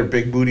that night are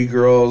big booty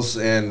girls,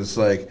 and it's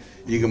like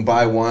you can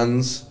buy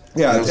ones.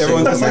 Yeah,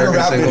 everyone, that's like a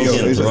rap video.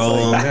 It's it's a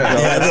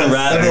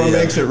rap everyone video.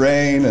 makes it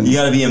rain. And you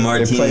got to be in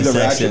Martini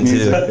section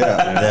too.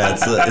 Yeah,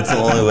 it's the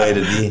only way to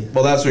be.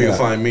 Well, that's where you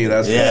find me.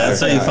 That's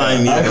that's where you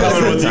find me. I'm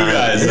coming with you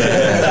guys.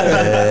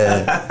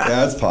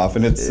 Yeah, it's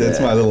popping. It's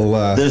my little.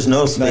 There's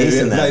no space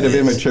in that night of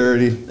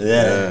immaturity.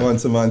 Yeah,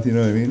 once a month. You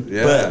know what I mean?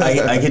 Yeah. But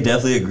I could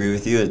definitely agree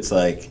with you. It's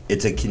like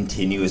it's a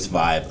continuous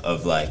vibe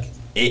of like.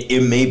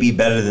 It may be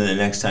better than the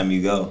next time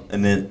you go,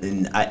 and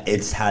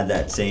it's had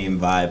that same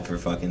vibe for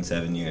fucking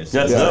 7 years.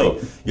 That's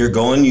dope. You're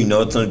going,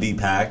 it's going to be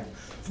packed.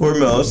 For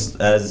most,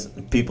 as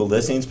people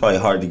listening, it's probably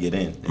hard to get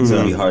in. It's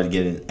going to be hard to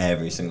get in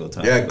every single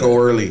time. Yeah, go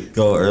early.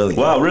 Go early.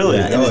 Wow, really?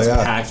 Yeah, and it's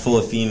packed full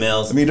of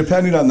females. I mean,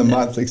 depending on the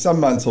month, like some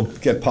months will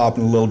get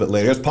popping a little bit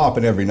later. It's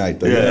popping every night,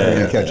 though. You're never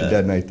going to catch a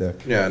dead night there.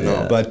 Yeah,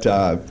 no. But,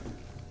 I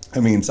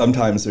mean,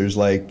 sometimes there's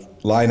like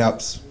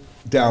lineups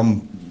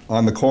down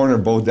on the corner,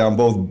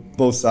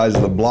 both sides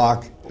of the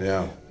block,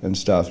 and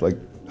stuff like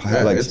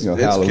it's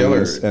Halloween,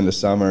 killer. end of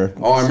summer.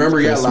 Oh, I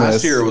remember. Christmas,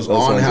 last year it was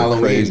on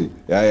Halloween. Crazy.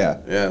 Yeah,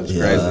 it was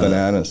crazy. It's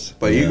bananas.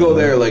 But you go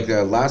there like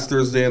last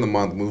Thursday in the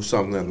month, move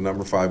something at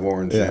number 5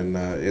 Orange, and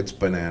it's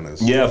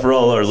bananas. Yeah, for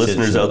all our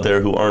listeners out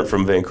there who aren't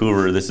from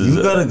Vancouver, this is.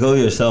 You gotta go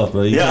yourself,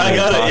 bro. I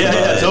got it.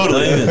 Yeah,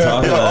 totally.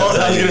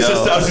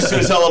 I was just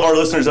gonna tell all of our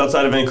listeners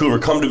outside of Vancouver,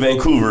 come to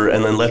Vancouver,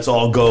 and then let's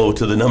all go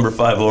to the number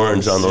 5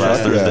 Orange on the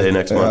last Thursday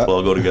next month. We'll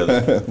all go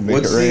together.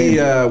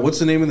 What's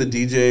the name of the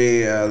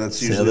DJ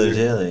that's usually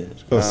Sailor Jerry?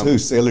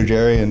 Sailor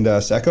Jerry and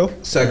Secco?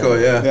 Secco,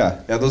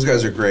 yeah. Those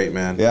guys are great,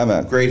 man. Yeah,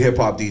 man. Great hip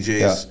hop DJs.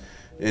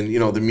 Yeah. And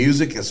the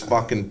music is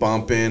fucking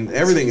bumping.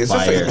 Everything is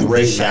just Fire. like a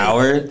great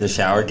The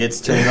shower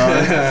gets turned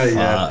on.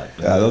 Yeah,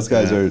 those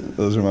guys are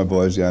my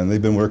boys. Yeah, and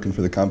they've been working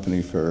for the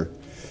company for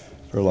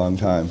a long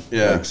time.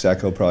 Yeah, like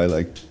Secco probably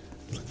like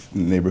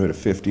in the neighborhood of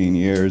 15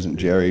 years, and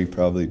Jerry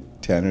probably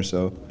 10 or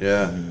so.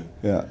 Yeah,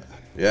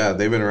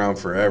 they've been around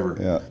forever.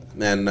 Yeah,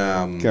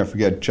 and can't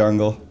forget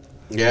Jungle.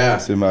 Yeah,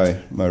 so my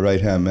right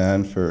hand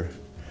man for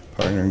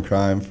partner in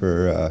crime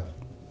for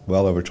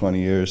well over 20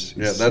 years.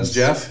 Yeah, that's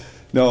Jeff.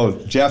 No,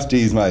 Jeff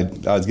D's I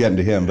was getting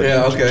to him, but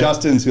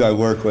Justin's who I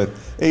work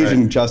with.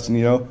 Asian Justin,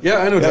 Yeah,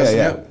 I know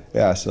Justin.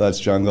 Yeah, so that's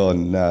Jungle,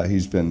 and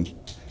he's been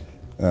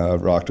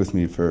rocked with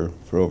me for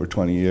over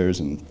 20 years,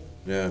 and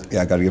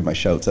I got to give my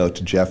shouts out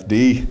to Jeff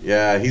D.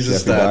 Yeah, he's Jeffy a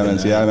stud.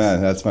 Diamonds. Yeah,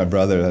 man, that's my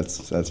brother.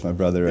 That's my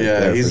brother right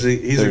there. He's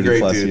a great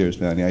plus dude. years,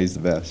 man. Yeah, he's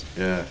the best.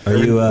 Yeah. Are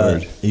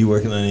you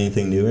working on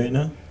anything new right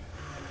now?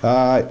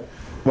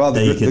 Well,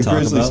 that you can the talk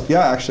Grizzlies. about?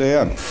 Yeah, actually,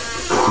 I am.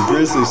 The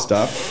Grizzlies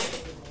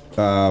stuff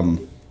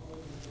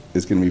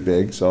is going to be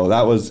big. So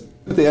that was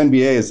with the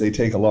NBA is they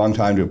take a long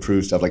time to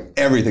approve stuff. Like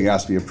everything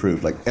has to be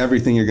approved. Like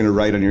everything you're going to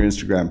write on your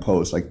Instagram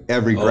post. Like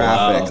every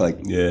graphic. Wow.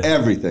 Like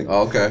everything.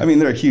 Oh, okay. I mean,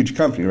 they're a huge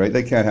company, right?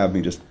 They can't have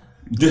me just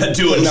doing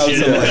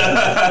shit.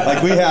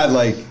 Like we had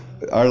like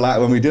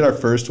when we did our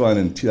first one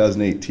in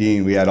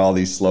 2018, we had all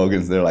these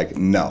slogans. They're like,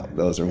 no,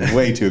 those are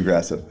way too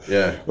aggressive.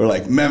 Yeah. We're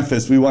like,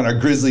 Memphis, we want our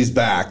Grizzlies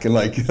back. And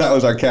like, that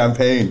was our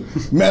campaign.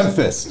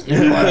 Memphis,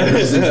 we want our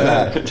Grizzlies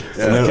back.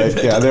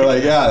 They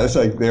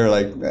were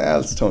like,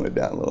 let's tone it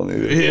down a little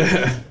maybe.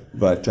 Yeah.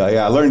 But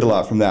I learned a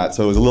lot from that.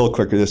 So it was a little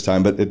quicker this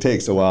time, but it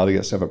takes a while to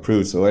get stuff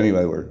approved. So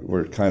anyway,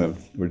 we're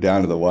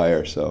down to the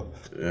wire. So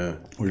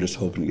we're just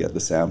hoping to get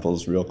the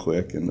samples real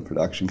quick and the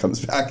production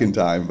comes back in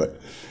time. But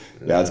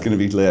it's going to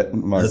be lit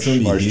March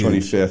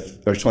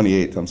 25th or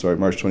 28th. I'm sorry,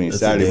 March 28th.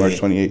 Saturday, March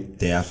 28th.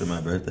 Day after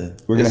my birthday.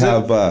 We're going to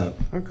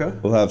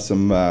have we'll have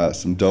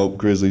some dope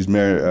Grizzlies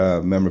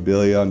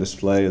memorabilia on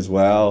display as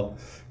well.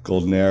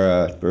 Golden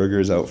Era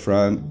burgers out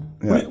front.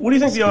 Yeah. What do you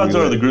think the odds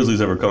are of the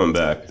Grizzlies ever coming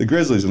back? The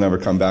Grizzlies will never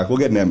come back. We'll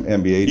get an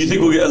NBA team. You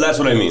think we'll get? That's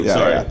what I mean.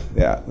 Sorry.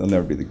 Yeah, they'll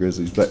never be the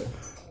Grizzlies, but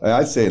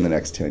I'd say in the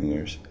next 10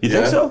 years. You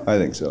think so? I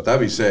think so.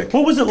 That'd be sick.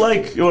 What was it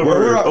like?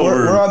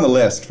 We're on the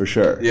list for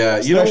sure. Yeah,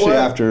 especially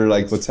after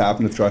like what's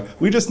happened to Toronto.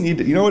 We just need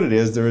to. You know what it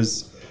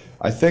is?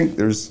 I think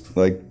there's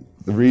like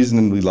the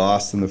reason we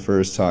lost them the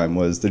first time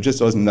was there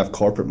just wasn't enough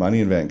corporate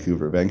money in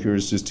Vancouver.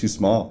 Vancouver's just too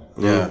small.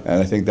 Yeah,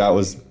 and I think that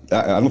was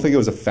I don't think it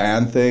was a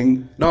fan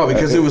thing. No,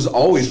 because it was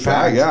always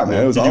packed. Yeah,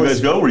 man. It was Did you guys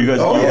go? Were you guys?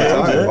 Oh,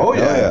 yeah. fans, Oh,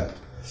 yeah.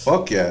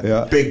 Fuck yeah.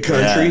 Yeah. Big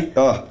Country.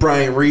 Yeah.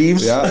 Bryant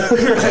Reeves. Yeah. That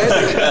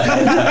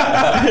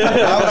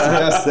was the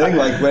best thing.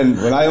 Like when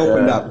I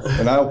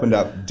opened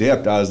up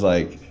Dipped, I was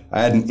like,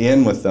 I had an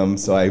in with them,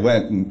 so I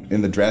went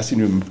in the dressing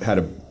room, had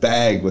a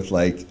bag with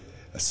like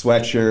a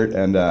sweatshirt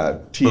and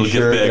a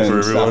t-shirt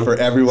and stuff for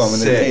everyone when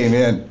they came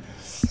in.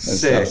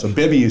 Sick. So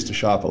Bibby used to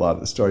shop a lot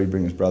at the store. He'd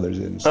bring his brothers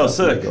in. And stuff.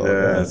 Sick. Yeah,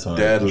 that's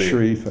deadly.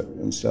 Sharif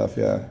and stuff,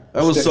 yeah.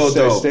 That was so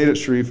dope. I stayed at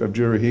Sharif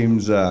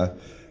Abdurrahim's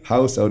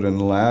house out in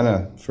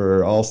Atlanta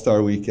for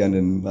All-Star Weekend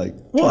in like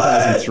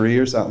 2003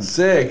 or something.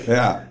 Sick.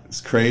 Yeah, it's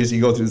crazy.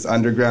 You go through this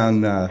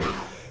underground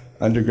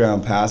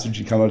passage.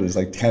 You come out, it's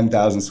like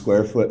 10,000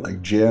 square foot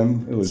like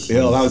gym. It was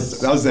ill. I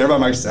was there by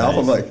myself.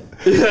 I'm like,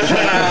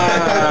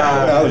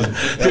 that was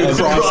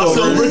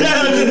crossover.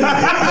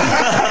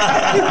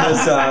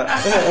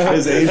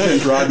 His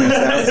agent Rodney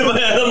Sampson.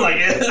 I'm like,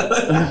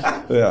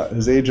 yeah,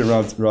 his agent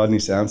Rodney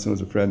Sampson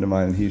was a friend of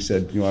mine, and he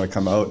said, "You want to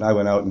come out?" And I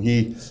went out, and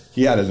he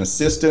had an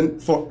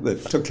assistant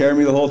that took care of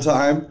me the whole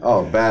time.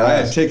 Oh, badass! I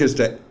had tickets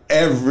to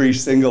every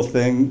single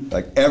thing,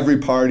 like every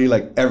party,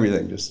 like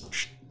everything. Just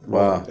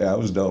wow. Yeah, it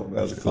was dope.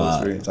 That was a cool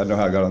experience. I don't know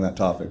how I got on that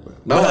topic, but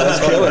no, that's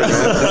killer, man.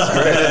 That's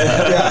great.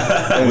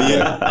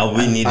 Yeah,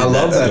 we needed. I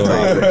love that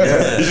topic.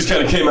 Yeah. He just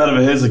kind of came out of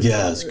it. He's like,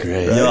 yeah, it's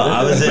great. Yo,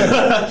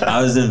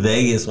 I was in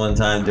Vegas one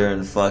time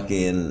during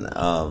fucking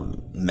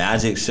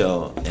magic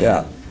show.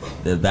 And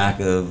the back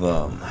of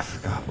I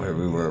forgot where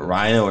we were,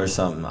 Rhino or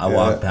something. I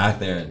walked back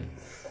there and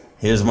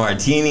here's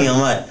Martini. I'm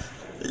like,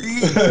 yo,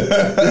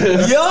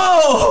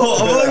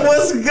 I'm like,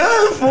 what's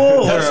good,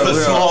 fool? That's the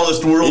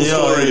smallest world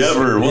story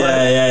ever. What?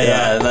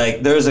 Yeah.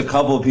 Like, there's a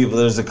couple of people.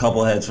 There's a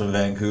couple heads from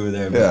Vancouver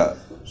there. But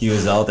he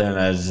was out there, and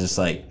I was just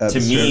like, to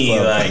me,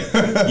 like,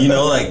 you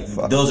know, like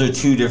those are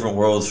two different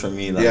worlds for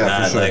me. Like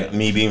that, for sure. like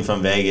me being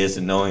from Vegas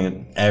and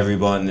knowing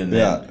everyone, and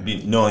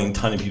then knowing a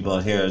ton of people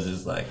out here. I was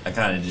just like, I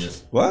kind of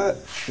just what?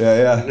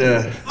 Yeah.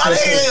 My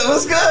nigga,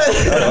 what's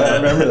good? I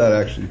remember that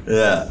actually.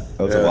 Yeah,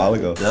 that was a while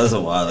ago. That was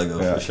a while ago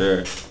for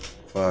sure.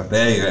 Fuck.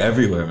 Man, you're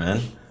everywhere,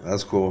 man.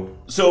 That's cool.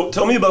 So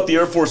tell me about the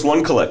Air Force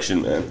One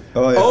collection, man.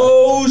 Oh, yeah.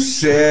 Oh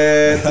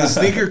shit! The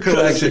sneaker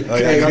collection.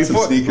 Hey,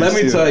 let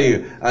me tell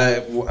you,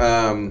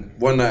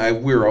 one night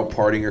we were out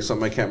partying or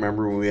something. I can't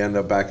remember when we ended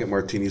up back at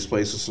Martini's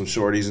place with some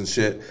shorties and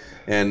shit.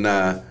 And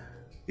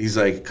he's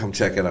like, "Come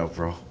check it out,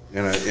 bro."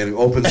 And he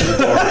opens the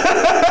door,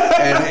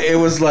 and it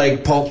was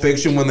like Pulp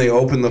Fiction when they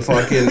open the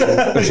fucking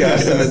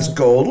chest and it's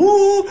gold.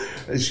 Woo!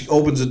 And she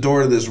opens the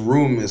door to this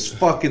room. It's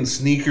fucking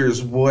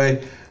sneakers,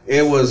 boy.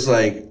 It was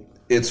like.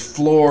 It's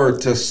floor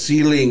to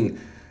ceiling,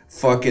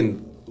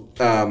 fucking,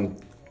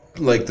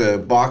 like the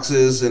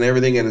boxes and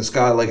everything, and it's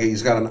got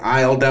he's got an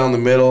aisle down the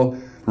middle.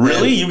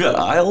 Really, you got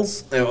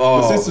aisles?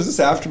 Was this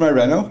after my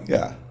reno?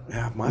 Yeah.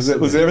 Yeah.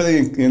 Was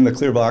everything in the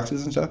clear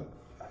boxes and stuff,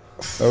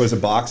 or was the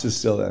boxes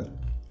still then?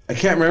 I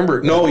can't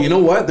remember. No, you know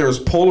what? There was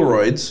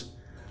Polaroids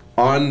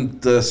on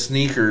the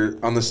sneaker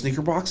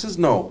boxes.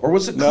 No, or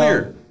was it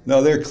clear?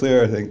 No, they're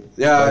clear. I think.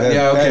 Yeah.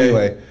 Okay.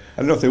 Anyway. I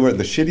don't know if they were.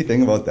 The shitty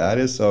thing about that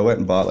is, so I went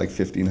and bought like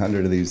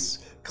 1,500 of these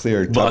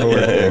clear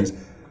Tupperware things.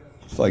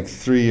 Like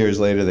 3 years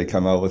later, they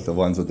come out with the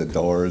ones with the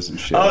doors and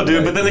shit. Oh,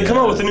 dude! But then they come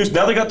out with the new.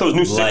 Now they got those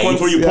new sick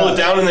ones where you pull it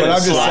down and then it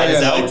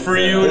slides out for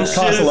you. And it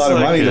costs a lot of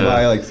money to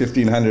buy like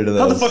 1,500 of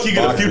those. How the fuck you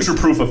get a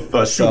future-proof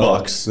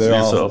shoebox?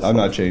 I'm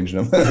not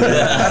changing them.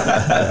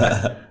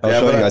 I'll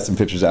show you guys some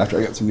pictures after.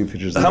 I got some new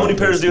pictures. How many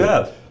pairs do you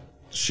have?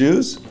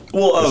 Shoes?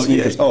 Well,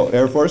 sneakers. Oh,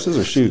 Air Forces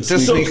or shoes?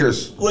 Just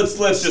sneakers. Let's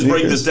just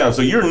break this down.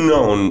 So you're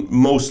known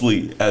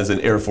mostly as an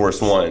Air Force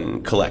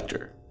One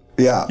collector.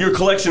 Yeah. Your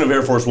collection of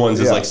Air Force Ones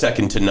is like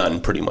second to none,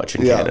 pretty much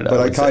in Canada. But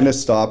I kind of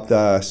stopped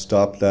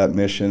that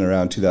mission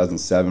around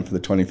 2007 for the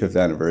 25th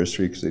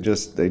anniversary because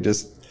they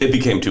just it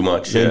became too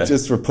much. They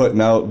just were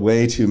putting out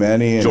way too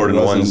many. And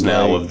Jordan ones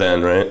now of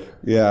then, right?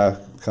 Yeah,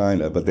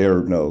 kind of. But they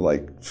were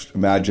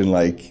imagine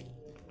like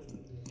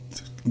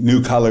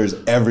new colors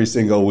every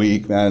single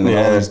week, man. And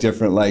all these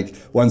different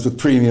ones with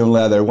premium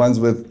leather, ones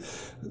with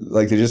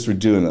they just were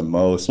doing the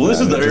most. Well, man.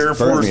 This is the Air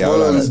Force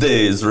Ones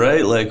days,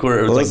 right? Like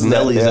where it was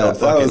Nelly's out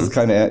fucking. That was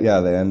kind of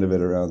the end of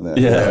it around then.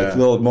 Yeah, a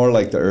little more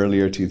like the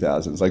earlier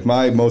 2000s. Like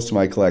most of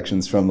my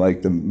collections from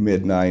like the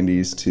mid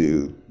 90s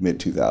to mid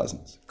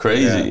 2000s.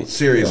 Crazy,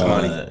 serious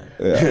money.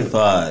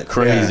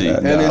 Crazy. Yeah.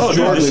 And it's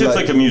Jordan, this shit's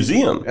like a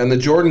museum. And the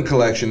Jordan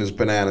collection is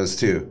bananas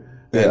too.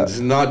 And it's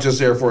not just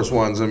Air Force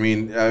Ones. I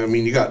mean,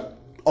 you got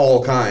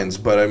all kinds,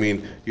 but I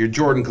mean, your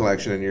Jordan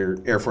collection and your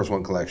Air Force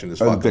One collection is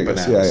fucking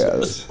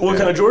bananas. What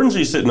kind of Jordans are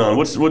you sitting on?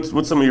 What's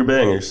some of your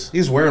bangers?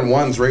 He's wearing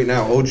ones right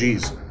now,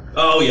 OGs.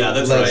 Oh yeah,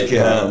 that's right.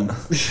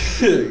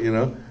 You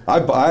know,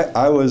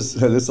 I was.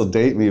 This will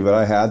date me, but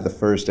I had the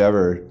first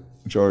ever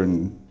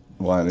Jordan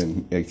one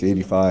in like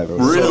 '85.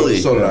 Really?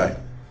 So did I.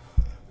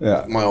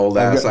 Yeah, my old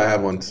ass. I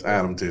had one. I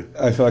had them too.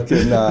 I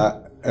fucking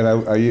and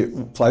I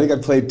think I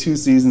played 2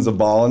 seasons of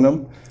ball in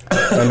them,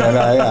 and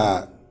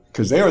then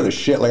because they were the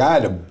shit. Like I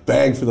had to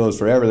beg for those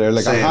forever. They're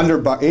like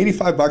 $100,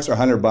 $85 or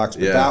 $100, but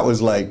that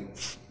was like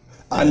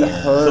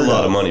unheard It's a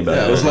lot of money back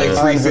Yeah, it was then. like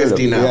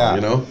 $350 now, Yeah.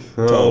 you know?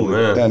 Oh,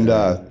 man.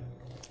 And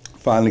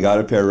finally got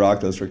a pair of rock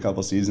those for a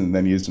couple seasons, and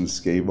then used them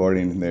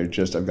skateboarding. And they're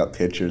just, I've got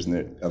pictures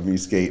of me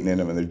skating in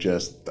them, and they're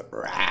just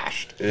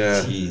thrashed.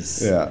 Yeah.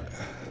 Jeez. Yeah.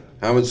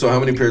 How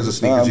many pairs of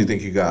sneakers do you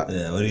think you got?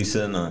 Yeah, what are you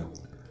sitting on?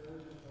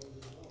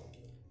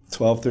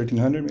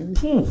 1,300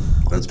 maybe.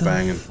 That's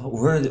banging.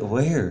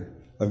 Where?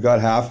 I've got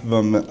half of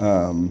them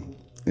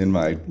in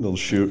my little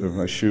shoe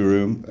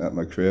room at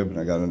my crib, and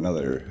I got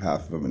another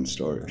half of them in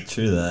storage.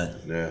 True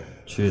that. Yeah.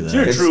 True that.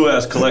 You're a true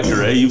ass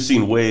collector, eh? You've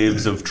seen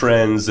waves of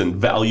trends and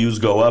values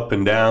go up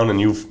and down, and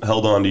you've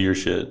held on to your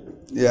shit.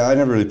 Yeah, I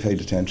never really paid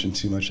attention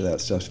too much to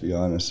that stuff, to be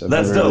honest. I've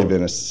That's never really dope.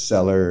 been a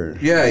seller.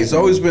 Yeah, he's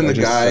always been the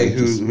just- guy I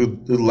just- who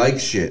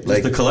likes shit.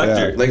 Like the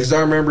collector. Like, cause I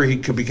remember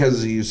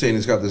because he was saying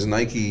he's got this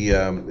Nike,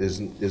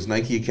 his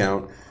Nike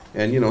account,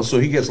 and you know, so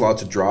he gets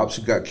lots of drops.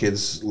 He's got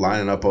kids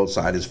lining up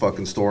outside his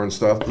fucking store and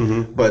stuff.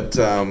 Mm-hmm. But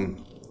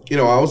you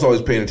know, I was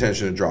always paying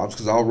attention to drops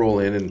because I'll roll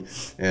in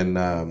and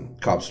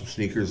cop some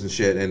sneakers and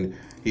shit. And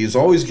he's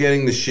always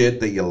getting the shit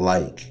that you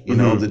like. You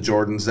know, the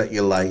Jordans that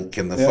you like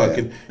and the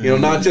fucking, you know,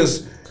 not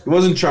just. He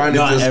wasn't trying to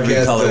Not just every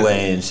get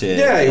colorway and shit.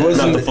 Yeah, he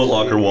wasn't Not the Foot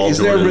Locker wall He's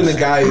never been Jordans. the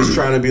guy who's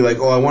trying to be like,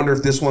 oh, I wonder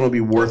if this one will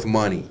be worth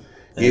money.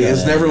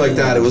 It's never like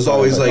that. It was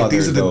always I like, thought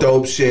these are they the were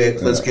dope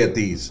shit. Let's get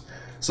these.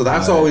 So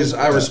that's always,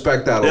 I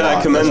respect that a lot. Yeah,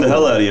 I commend That's the cool.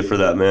 hell out of you for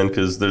that, man,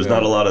 because there's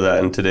not a lot of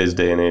that in today's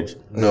day and age.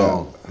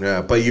 No,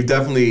 yeah, but you've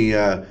definitely,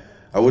 I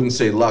wouldn't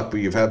say luck, but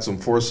you've had some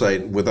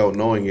foresight without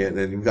knowing it,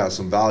 and you've got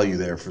some value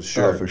there for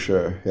sure. Oh, for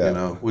sure. Yeah. You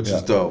know, which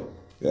is dope.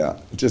 Yeah.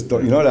 Just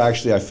don't, you know what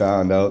actually I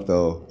found out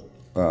though,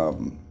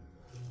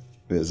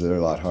 is they're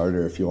a lot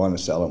harder. If you want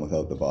to sell them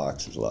without the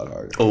box, it's a lot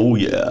harder. Oh,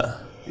 yeah.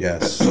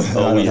 Yes. I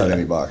Oh, don't have yeah.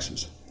 any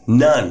boxes.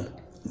 None.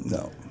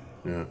 No.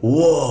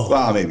 Whoa.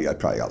 Well, maybe I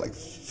probably got like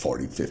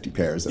 40, 50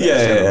 pairs that Yeah, I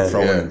just yeah, kind yeah. of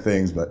throwing Yeah. in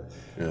things, but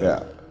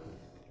yeah.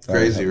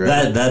 Crazy,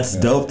 right? That's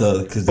dope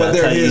though, because But that's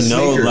they're how you his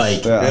know, sneakers.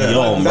 like, Yeah. you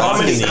know, How many-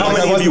 marketing. how I many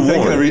have wasn't you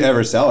thinking worn? of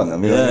ever selling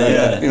them. You know,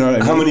 Yeah. you know what I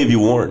mean? How many have you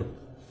worn?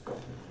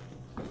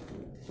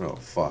 Oh,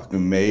 fuck.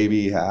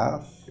 Maybe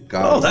half.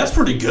 Gotta Oh, be. that's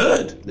pretty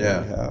good.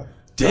 Yeah. Yeah.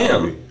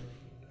 Damn.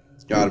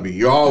 Gotta be.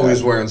 You're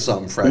always wearing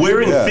something fresh.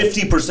 Wearing Yeah.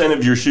 50%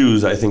 of your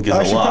shoes, I think, is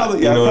Actually, a lot. probably,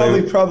 You yeah, know what I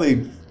mean?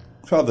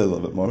 probably a little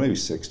bit more, maybe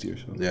 60 or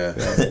so. Yeah.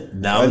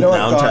 now, I know now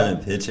I've I'm got- trying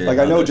to picture. Like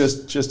I how know much-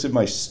 just in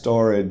my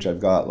storage,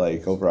 I've got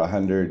like over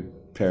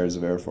 100 pairs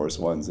of Air Force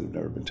Ones that have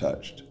never been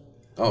touched.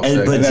 Oh, And-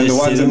 sick. but And then the just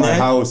ones in sitting my there?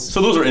 house.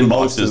 So those are in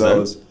most of boxes then?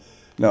 those.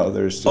 No,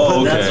 there's. Oh, But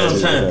okay. that's what I'm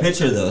trying to Yeah.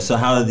 picture though. So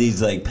how are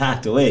these like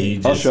packed away? You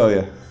just, I'll show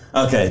you.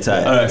 Okay,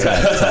 tight. right.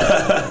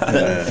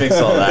 tight. Fix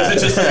all that.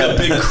 It's just like a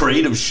big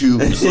crate of shoes.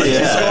 Like,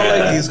 It's not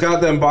like he's got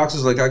them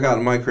boxes like I got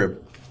in my crib.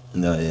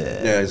 No,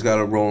 yeah. Yeah, he's got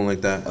it rolling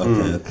like that.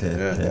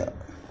 Okay.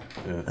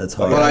 Yeah. That's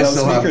hard. But I those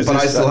still have. sneakers But I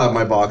just- still have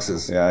my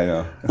boxes. Yeah, I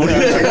know.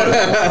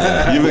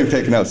 You've been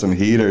picking out some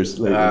heaters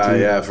lately too.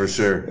 Yeah, for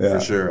sure, Yeah. for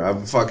sure.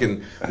 I'm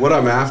fucking what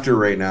I'm after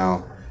right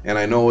now, and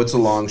I know it's a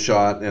long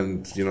shot,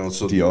 and you know,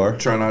 so Dior?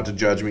 try not to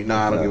judge me.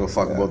 Nah, I don't give a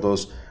fuck about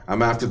those.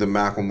 I'm after the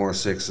Macklemore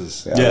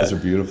 6s. Yeah, Yeah. those are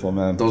beautiful,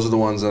 man. Those are the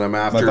ones that I'm My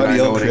after. and I buddy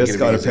know old it ain't Chris gonna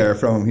got be a easy. pair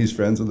from him. He's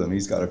friends with him.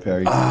 He's got a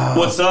pair.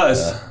 What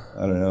size?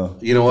 I don't know.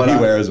 You know what? He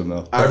I- wears them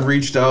though. I've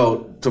reached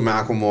out to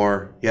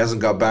Macklemore. He hasn't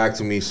got back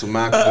to me. So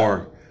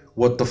Macklemore,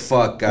 what the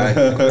fuck, guy?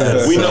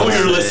 We know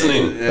you're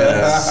listening.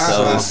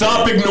 Yeah,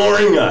 Stop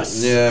ignoring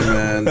us. yeah,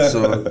 man.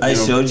 So I you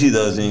know, showed you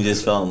those and you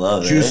just fell in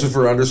love. Right?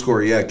 Jucifer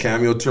 _ yeah,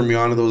 Cameo turned me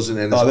on to those, and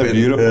it's Oh, they're been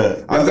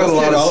beautiful. I've got a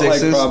lot of like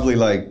sixes. probably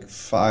like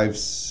 5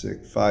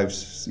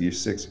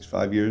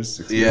 years.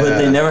 6 Yeah. But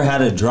they never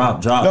had a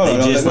drop. No, they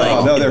no, just no,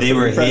 like no, they're they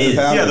were friends and his.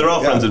 family. Yeah, they're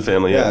all friends and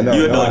family. Yeah, Yeah, no,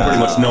 you had to no. like pretty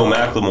much know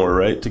Macklemore,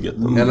 right, to get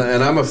them.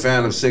 And I'm a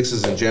fan of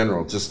 6s in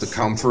general, just the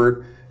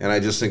comfort, and I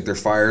just think they're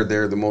fire.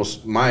 They're the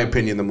most, my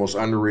opinion, the most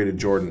underrated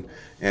Jordan.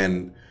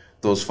 And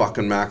those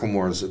fucking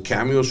Macklemores,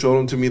 Cameo showed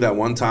them to me that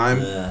one time,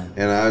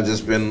 and I've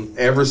just been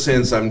ever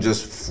since. I'm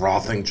just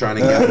frothing trying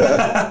to get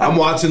them. I'm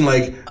watching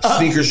like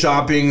sneaker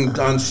shopping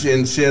and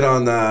shit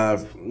on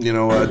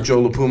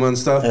Joe LaPuma and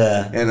stuff,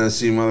 and I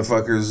see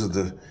motherfuckers at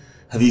the.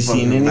 Have you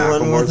seen fucking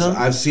anyone with Macklemores. them?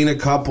 I've seen a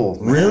couple.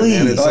 man, Really?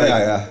 And it's Oh like,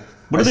 yeah.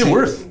 What are they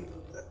worth?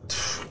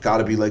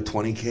 gotta be like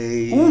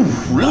 20K.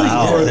 Really?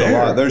 Wow. Worth a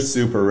There. lot. They're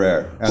super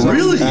rare. And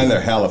Really? And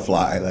they're hella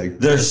fly. Like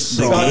There's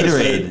the not just-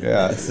 Gatorade.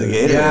 yeah. It's the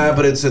Gatorade. Yeah,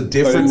 but it's a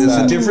different. But It's, it's a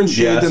that- different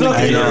shade Yeah, it's than the not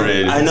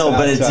Gatorade. Gatorade. I know,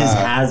 but it That, just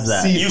has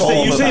that. sea You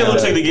foam say it about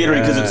looks like the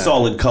Gatorade because it's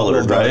solid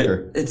colored, right?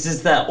 darker. It's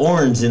just that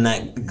orange and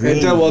that green.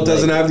 It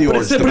doesn't have the But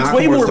orange. it's, The but it's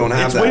way Macklemores more. don't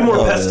have It's that. way more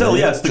Oh, pastel.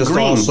 really? Yeah, it's the Just all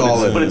green,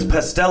 solid. but it's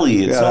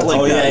pastelly. It's Yeah. not like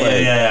Oh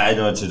that. yeah. I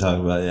know what you're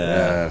talking about. Yeah.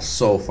 Yeah,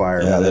 so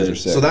fire. Yeah, those are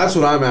sick. So that's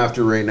what I'm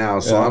after right now.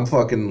 So Yeah. I'm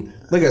fucking,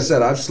 like I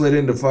said, I've slid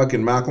into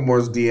fucking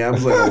Macklemore's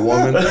DMs like a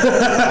woman.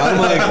 I'm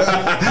like,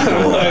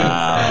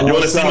 You want to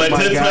what's see up, my my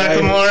tits, guy?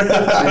 Macklemore?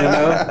 you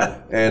know?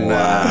 And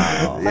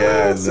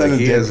yeah, it's like Sending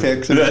he dick is.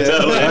 pics and Yeah, shit.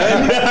 totally.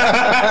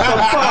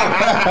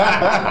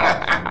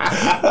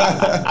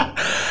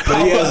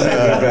 But he hasn't hit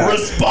me back.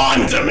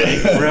 Respond to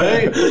me,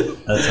 Right?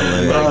 That's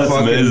hilarious. I'm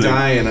fucking amazing.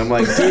 dying. I'm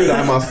like, dude,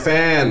 I'm a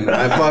fan.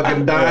 I'm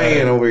fucking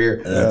dying over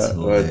here. That's But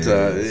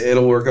hilarious.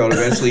 it'll work out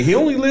eventually. He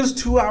only lives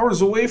 2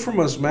 hours away from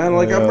us, man.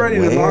 Like, I'm ready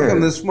to knock Where?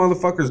 on this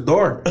motherfucker's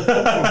door.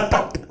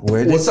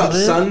 Where does What's he up,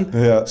 live? son?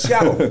 Yeah.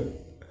 Seattle.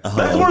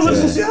 Macklemore lives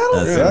in Seattle.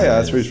 That's Yeah,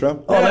 that's where he's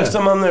from. Oh, next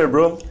time I'm there,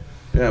 bro.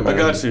 Yeah, man. I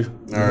got you.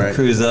 All right.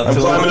 Cruise up. I'm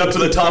to climbing up to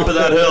the top of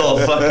that hill.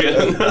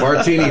 Fucking.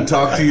 Martini,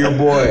 talk to your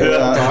boy.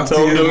 Talk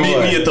Tell him your to meet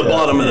boy. me at the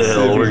bottom of the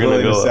hill. We're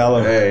gonna go. Sell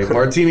him. Hey,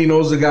 Martini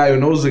knows the guy who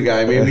knows the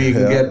guy. Maybe you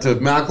can get to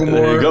Macklemore.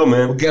 There you go,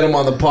 man. We'll get him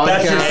on the podcast.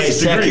 That's your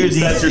 6 check degrees.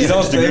 your That's your You 6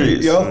 don't think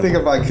degrees. you don't think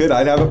if I could,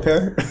 I'd have a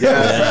pair? Yeah,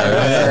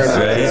 That's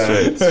fair right.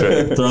 enough.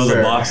 Straight. Throw Fair.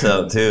 the box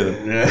out too.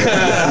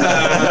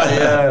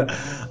 Yeah.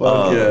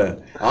 Fuck yeah.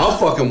 I'll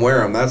fucking wear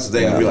them. That's the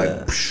thing. I'll be like,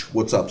 "Psh,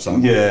 what's up,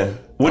 son? Yeah.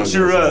 What's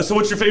your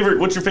what's your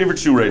favorite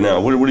shoe right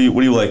now? What are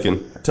you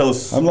liking? Tell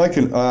us. I'm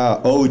liking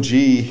OG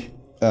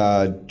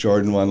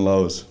Jordan 1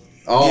 lows.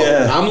 Oh,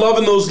 Yeah. I'm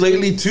loving those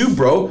lately too,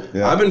 bro.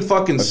 Yeah. I've been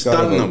fucking I've got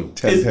stunning about them.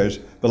 10 pairs.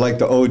 But like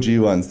the OG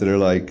ones that are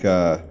like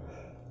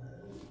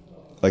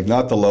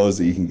not the lows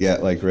that you can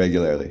get like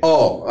regularly.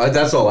 Oh,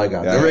 that's all I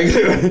got. Yeah. The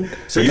regular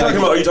So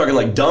are you talking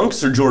like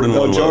Dunks or Jordan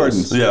No, 1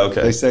 lows? Jordans. Yeah,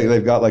 okay. They say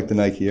they've got like the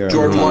Nike Air.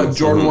 Jordan one,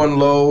 Jordan 1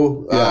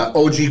 low, Yeah.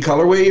 OG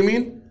colorway. You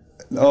mean,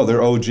 Oh,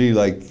 they're OG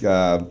like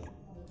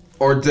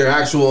or they're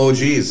actual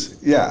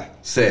OGs? yeah.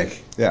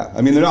 Sick. Yeah.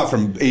 I mean they're not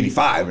from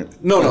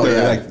 85. No, but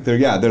they're yeah.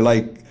 like they're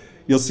like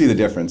you'll see the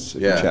difference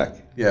if Yeah. you check.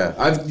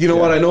 Yeah. You know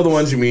what? I know the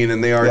ones you mean,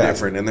 and they are Yeah.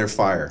 different, and they're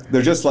fire.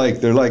 They're just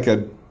like they're like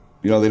a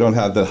they don't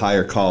have the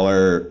higher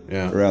collar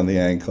Yeah. around the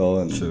ankle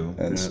and True.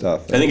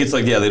 stuff. I think it's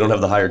like they don't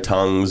have the higher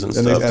tongues and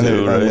and stuff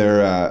too, right?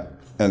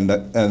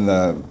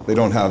 they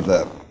don't have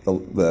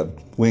the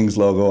Wings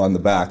logo on the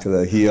back of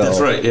the heel. That's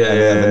right, yeah, and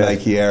they have yeah, the yeah.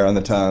 Nike Air on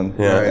the tongue.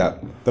 Yeah.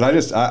 Right. But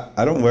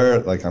I don't wear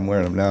it like I'm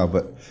wearing them now.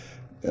 But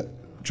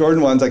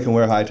Jordan 1s I can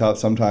wear high top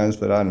sometimes,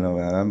 but I don't know,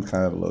 man. I'm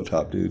kind of a low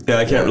top dude. Yeah,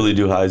 I can't really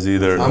do highs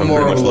either. I'm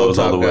more pretty of a much low lows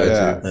all top the way. guy,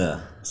 Yeah. too. Yeah.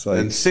 It's like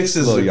And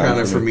sixes a little are young kind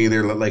of for me.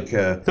 They're like,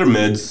 They're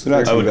mids. They're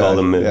not I too would bad. call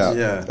them mids.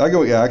 Yeah.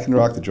 Yeah. I can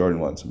rock the Jordan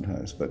 1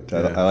 sometimes, but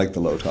I like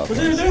the low top Are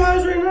ones. they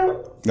highs right now?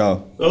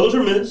 No. Oh, those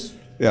are mids.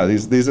 Yeah,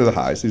 these are the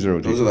highs. These are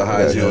OG. Those are the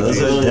highs, Yeah, yo. Those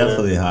Those are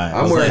definitely high. I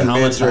I'm was wearing like, how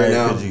mids much right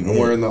higher now. could you I'm get?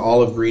 wearing the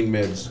olive green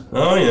mids.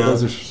 Oh yeah.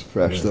 Those are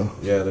fresh though.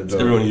 Yeah, they're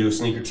dope. Everyone, you do a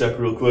sneaker check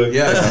real quick.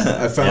 Yeah,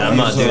 I found. Yeah, I'm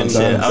not these doing on-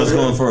 shit. I was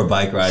going for a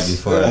bike ride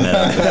before I met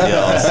up with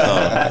y'all, so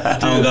I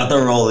don't got the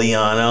rollie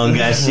on. I don't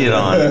got shit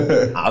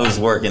on. I was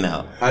working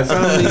out.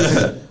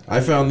 I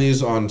found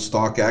these on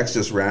StockX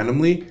just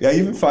randomly. Yeah,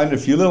 you even find a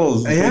few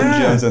little Yeah.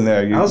 gems in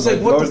there. I was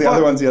like, what were the the other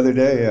fuck? ones the other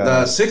day?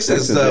 The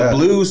sixes, the yeah.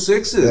 blue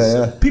sixes.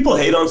 Yeah, yeah. People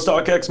hate on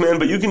StockX, man,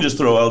 but you can just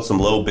throw out some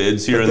low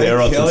bids here and they there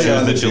on some kill you shoes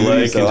on the that you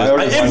duties, like. though. I And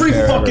ordered just, one every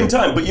pair fucking ever.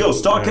 time. But yo,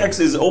 StockX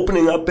is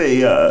opening up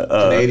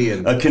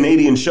Canadian. a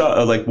Canadian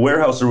shop, like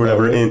warehouse or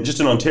whatever, really? just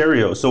in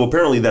Ontario. So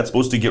apparently that's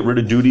supposed to get rid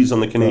of duties on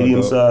the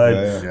Canadian dope. side.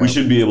 Yeah, yeah. We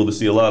should be able to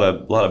see a lot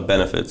of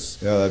benefits.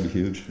 Yeah, that'd be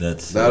huge.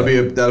 That's That'll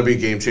be a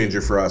game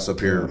changer for us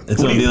up here.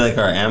 it's gonna be like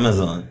our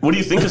Amazon. What do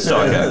you think of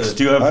StockX?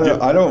 Do you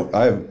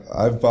have?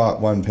 I've bought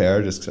one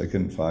pair just because I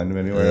couldn't find them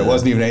anywhere. It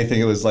wasn't even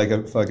anything. It was like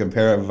a fucking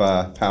pair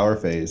of Power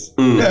Phase.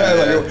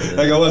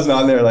 like I wasn't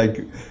on there like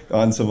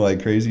on some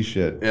like crazy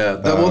shit. Yeah.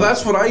 Well,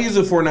 that's what I use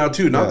it for now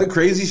too. Not the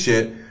crazy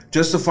shit.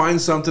 Just to find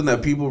something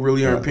that people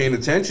really aren't paying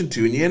attention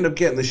to, and you end up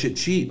getting the shit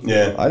cheap.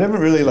 Yeah. I never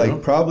really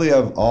like probably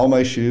of all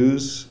my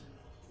shoes.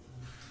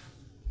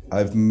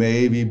 I've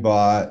maybe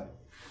bought.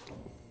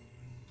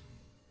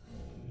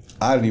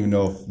 I don't even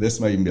know if this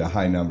might even be a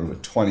high number,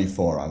 but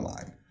 24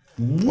 online.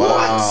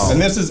 Wow.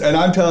 And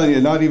I'm telling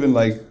you, not even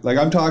like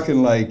I'm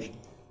talking like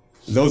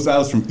that was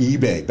from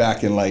eBay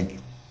back in like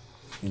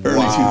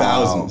early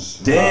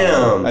 2000s.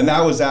 Damn. And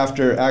that was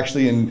after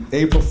actually in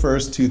April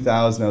 1st,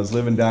 2000, I was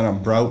living down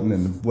on Broughton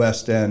in the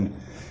West End,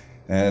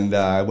 and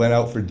I went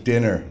out for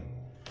dinner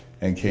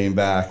and came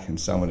back and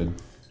someone had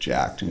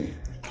jacked me.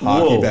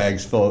 Hockey Whoa.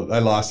 bags full. I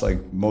lost like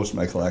most of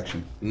my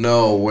collection.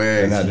 No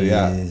way. And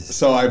yeah. Jeez.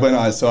 So I went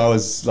on. So I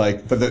was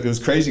like, but it was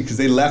crazy because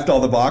they left all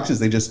the boxes.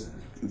 They just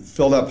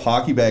filled up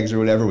hockey bags or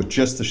whatever with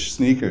just the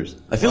sneakers.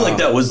 I feel like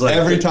that was like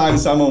Every time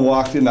someone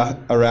walked in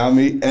around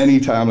me,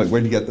 anytime, like,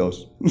 where'd you get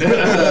those?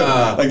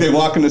 Like they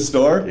walk in the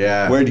store.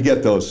 Yeah. Where'd you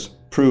get those?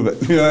 Prove it.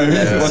 You know what I mean?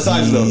 Yeah. What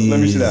size are those? Let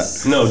me see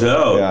that. No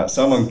doubt. Yeah.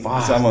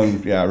 Someone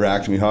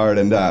racked me hard,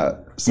 and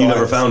so You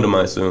never found them,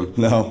 I assume.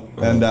 No.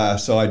 And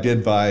so I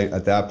did buy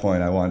at that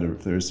point. I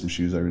wanted there's some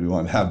shoes I really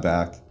wanted to have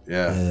back.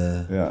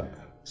 Yeah. Yeah.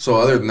 So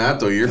other than that,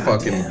 though,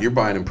 you're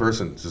buying in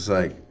person. It's just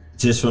like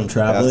Just from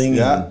traveling.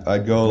 Yeah, and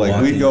I'd go like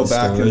walking we'd go in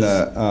back in stores.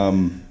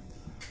 the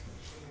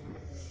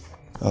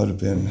that would have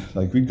been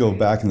like we'd go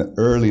back in the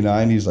early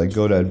 '90s, like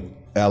go to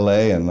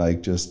LA and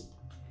like just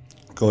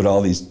go to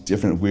all these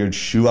different weird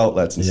shoe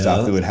outlets and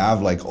stuff that would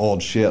have like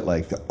old shit,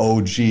 like the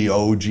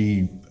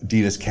OG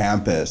Adidas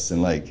Campus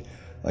and like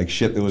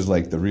shit that was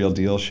like the real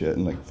deal shit,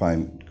 and like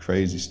find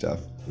crazy stuff.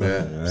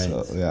 yeah. Right.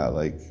 So yeah,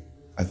 like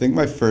I think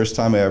my first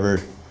time I ever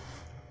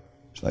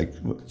like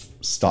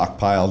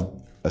stockpiled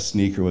a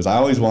sneaker was I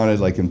always wanted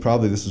like, and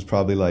probably this was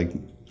probably like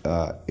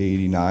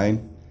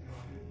 89.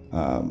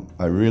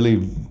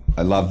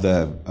 I love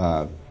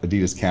the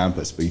Adidas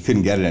Campus, but you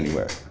couldn't get it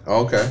anywhere.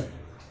 Okay.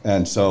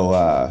 And so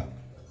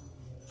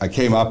I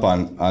came up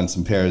on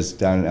some pairs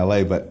down in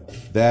LA, but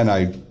then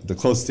the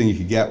closest thing you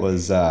could get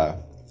was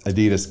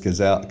Adidas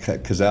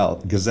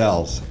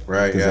Gazelles.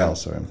 Right,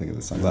 Gazelles, sorry, I'm thinking of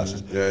the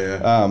sunglasses.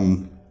 Yeah.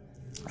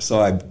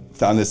 So I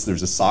found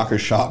there's a soccer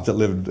shop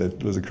that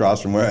was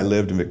across from where I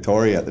lived in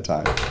Victoria at the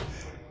time.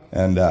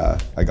 And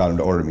I got him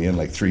to order me in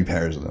like 3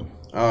 pairs of them.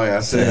 Oh,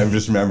 yeah. And I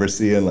just remember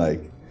seeing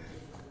like,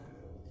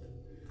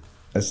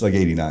 that's like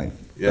 89.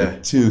 Yeah.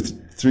 Like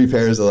 3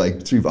 pairs of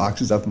like 3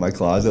 boxes up in my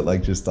closet,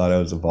 like just thought I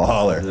was a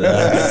baller.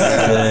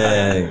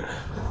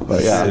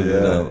 But yeah,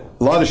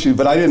 a lot of shoes,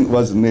 but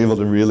wasn't able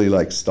to really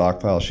like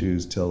stockpile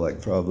shoes till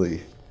like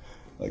probably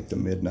like the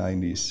mid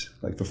 90s.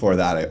 Like before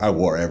that, I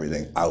wore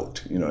everything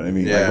out. You know what I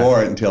mean? Yeah. I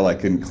wore it until I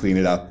couldn't clean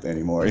it up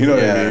anymore. You know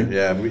what I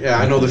mean? Yeah.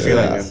 I know the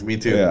feeling. Yeah. Me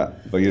too. Yeah,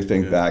 but you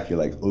think back, you're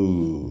like,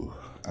 ooh,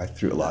 I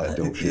threw a lot of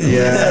dope shoes.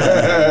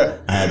 Yeah,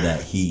 I had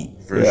that heat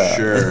for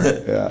sure.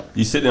 Yeah,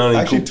 You sitting on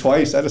actually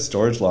twice. I had a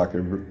storage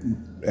locker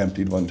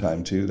emptied one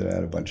time too that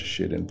had a bunch of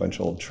shit in, a bunch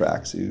of old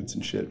tracksuits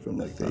and shit from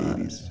like the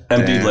 80s.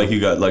 emptied Damn. like you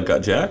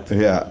got jacked?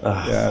 Yeah,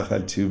 I've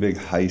had 2 big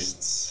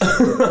heists.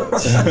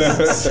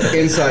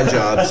 Inside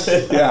jobs.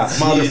 Yeah,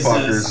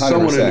 Motherfuckers. 100%.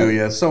 Someone who knew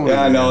you. Someone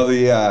Yeah, who knew no,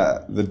 you.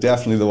 the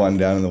definitely the one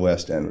down in the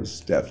West End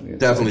was definitely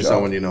Definitely inside job.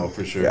 someone you know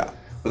for sure. Yeah.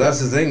 But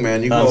that's the thing,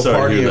 man. You go I'm out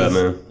sorry to hear partying.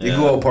 that, man. You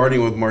go out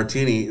partying with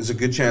Martini. There's a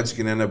good chance you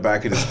can end up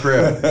back in his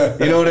crib.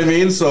 You know what I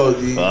mean? So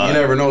you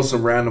never know.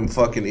 Some random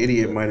fucking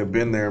idiot might have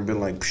been there and been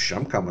like, Psh,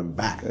 "I'm coming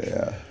back."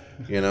 Yeah.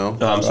 You know?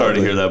 Oh, I'm sorry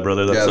to hear that,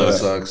 brother. That That sucks.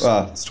 sucks.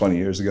 Well, it's 20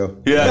 years ago.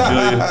 Yeah,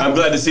 Julian. I'm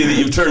glad to see that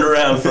you've turned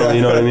around from it.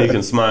 You know what I mean? You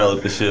can smile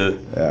at the shit.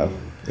 Yeah.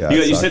 Yeah.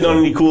 You sitting on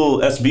any cool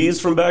SBs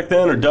from back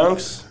then or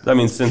Dunks? I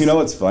mean, since You know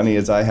what's funny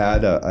is I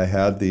had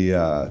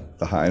the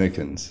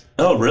Heinekens.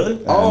 Oh, really?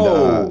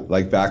 And,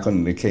 like back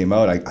when they came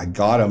out, I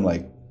got them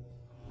like,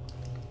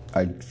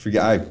 I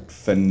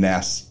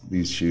finessed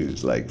these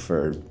shoes like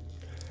for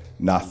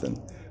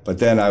nothing. But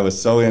then I was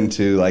so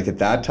into, like at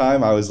that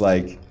time, I was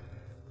like,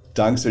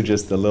 Dunks are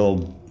just the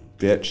little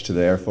bitch to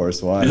the Air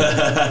Force One. So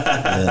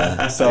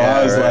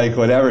I was like,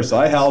 whatever. So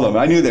I held them.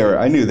 I knew they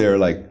were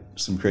like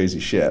some crazy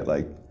shit.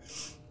 Like,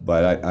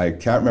 but I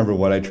can't remember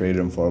what I traded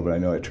them for, but I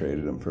know I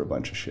traded them for a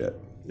bunch of shit.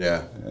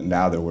 Yeah. And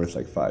now they're worth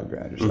like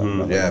 $5,000 or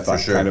something. Yeah, for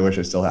sure. I kind of wish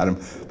I still had them.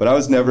 But I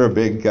was never a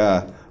big.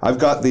 I've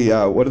got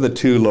the what are the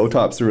 2 low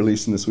tops they're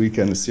releasing this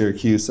weekend? The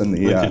Syracuse and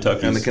the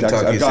Kentucky. And the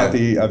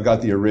Kentucky. I've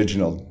got the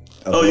original.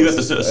 Oh, you got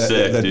the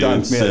sick, the dude.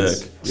 Dunk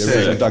mids. Sick. The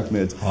original Dunk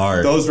mids.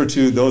 Hard. Those were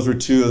two of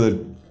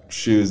the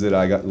shoes that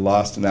I got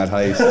lost in that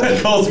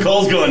heist. Cole's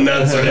going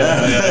nuts right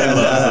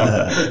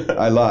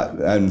now.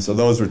 And so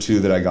those were 2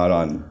 that I got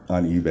on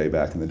eBay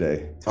back in the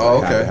day.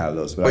 Oh, I had okay. to have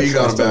those, But I you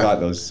got them still back. got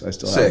those. I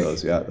still Sick. have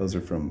those. Yeah, those are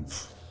from.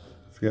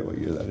 I forget what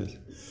year that is.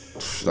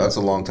 That's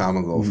a long time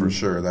ago for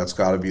sure. That's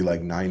got to be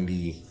like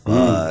 90.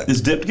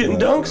 Is Dip getting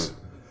Dunks?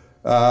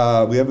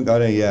 We haven't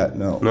got it yet,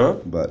 no.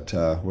 No? But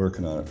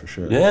working on it for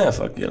sure. Yeah,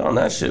 fuck, get on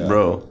that shit,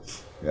 bro.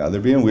 Yeah, they're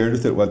being weird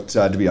with it. What,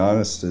 to be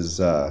honest, is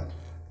I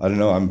don't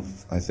know.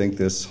 I think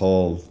this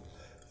whole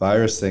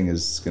virus thing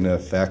is going to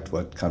affect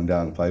what come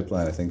down the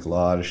pipeline. I think a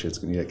lot of shit's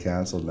going to get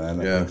canceled,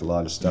 man. I think a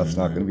lot of stuff's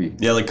not going to be.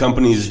 Yeah, like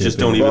companies just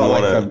don't even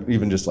want to.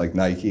 Even just like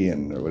Nike or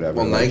whatever.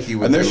 Well, like, Nike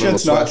with and their their little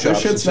shit's not. Their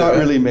sweatshops shit's and not shit.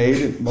 really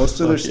made. Most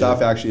of their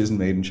stuff actually isn't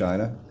made in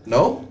China.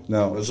 No?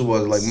 No. This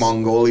was like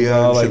Mongolia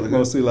and Like shit like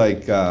mostly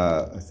like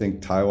I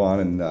think Taiwan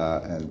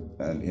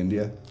and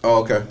India. that?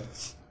 Oh, okay.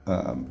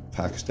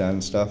 Pakistan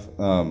and stuff.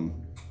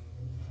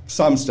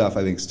 Some stuff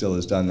I think still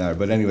is done there,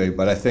 but anyway.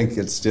 But I think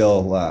it's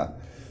still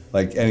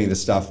like any of the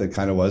stuff that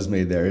kind of was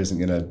made there is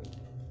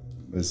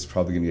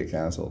probably gonna get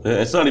canceled. Yeah,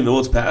 it's not even. Well,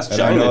 it's past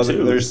And I China know that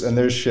too.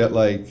 there's shit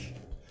like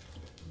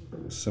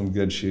some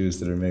good shoes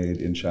that are made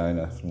in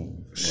China.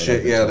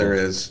 Shit, yeah, there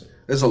is.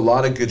 There's a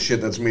lot of good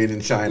shit that's made in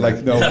China.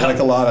 Like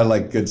a lot of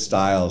like good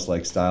styles,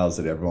 like styles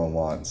that everyone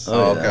wants.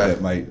 Oh, okay.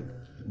 That might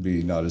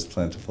be not as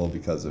plentiful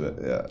because of it.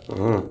 Yeah.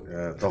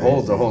 yeah, the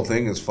whole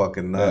thing is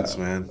fucking nuts,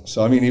 man.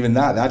 So I mean, even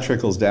that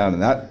trickles down,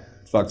 and that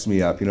fucks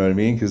me up. You know what I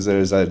mean? Because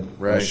there's a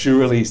shoe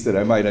release that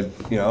I might have,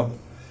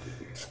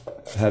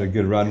 had a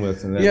good run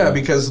with. And then, Yeah,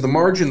 because the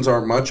margins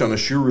aren't much on a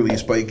shoe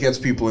release, but it gets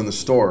people in the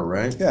store,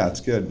 right? yeah, it's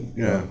good.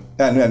 Yeah.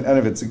 And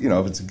if it's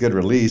if it's a good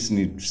release and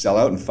you sell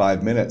out in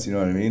 5 minutes, you know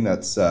what I mean?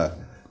 That's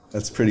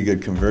pretty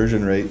good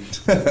conversion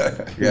rate.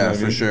 Yeah,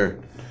 for sure.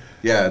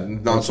 Yeah,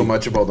 not so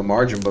much about the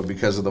margin, but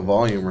because of the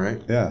volume, right?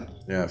 Yeah.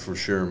 Yeah, for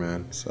sure,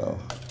 man. So.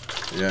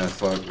 Yeah,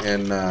 fuck.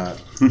 And, yeah.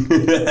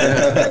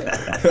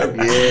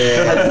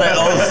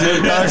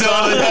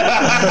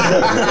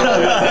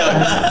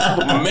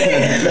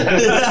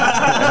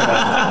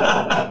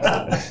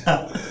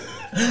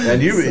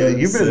 And you've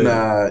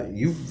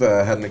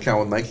had an account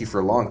with Nike for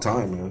a long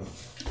time, man.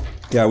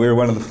 Yeah, we were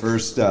one of the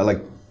first, up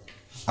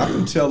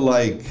until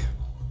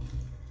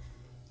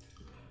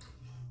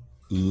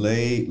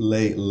late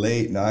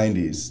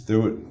 90s. There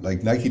were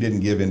like Nike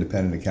didn't give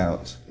independent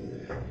accounts.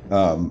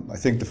 I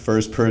think the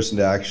first person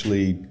to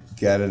actually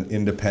get an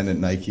independent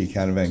Nike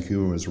account in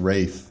Vancouver was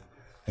Rafe.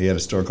 He had a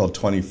store called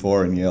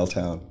 24 in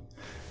Yaletown,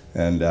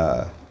 and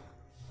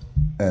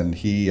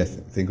he I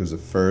think was the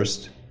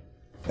first,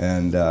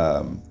 and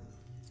I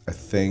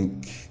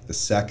think the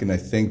second. I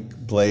think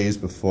Blaze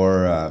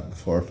before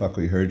Fuck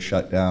We Heard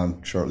shut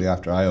down shortly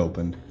after I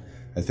opened.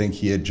 I think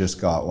he had just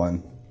got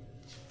one,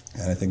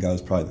 and I think I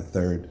was probably the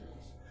third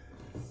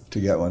to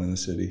get one in the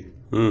city.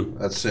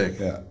 That's sick.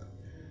 Yeah.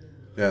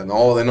 Yeah, and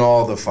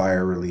all the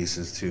fire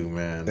releases too,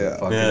 man. Yeah.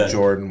 Fucking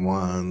Jordan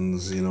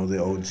 1s, you know,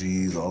 the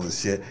OGs, all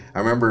this shit. I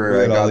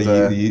remember I got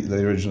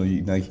the original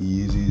Nike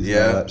Yeezys and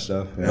all that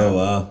stuff. Yeah. Oh,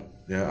 wow.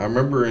 Yeah, I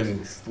remember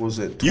in, was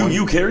it?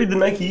 You carried the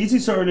Nike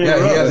Yeezy? Sorry to Yeah,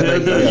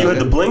 interrupt. You had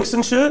the blinks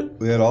and shit?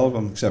 We had all of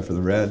them except for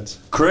the Reds.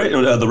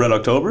 The Red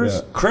Octobers?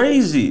 Yeah.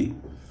 Crazy.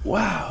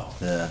 Wow.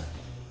 Yeah.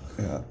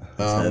 Yeah.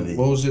 Heavy.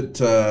 What was it?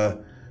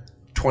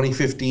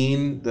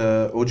 2015,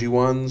 the OG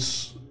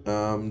ones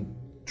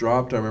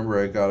dropped. I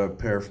remember I got a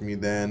pair from you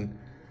then,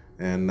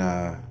 and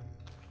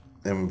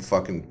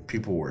fucking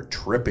people were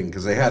tripping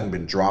because they hadn't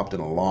been dropped in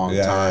a long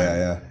time.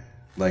 Yeah.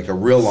 Like a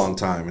real long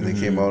time, and they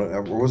came out.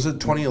 Or was it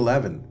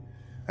 2011?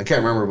 I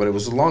can't remember, but it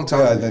was a long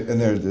time. Yeah, and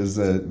there's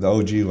the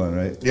OG one,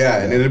 right?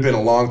 Yeah, and it had been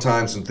a long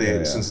time since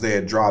they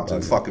had dropped,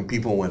 and fucking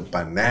people went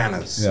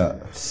bananas. Yeah.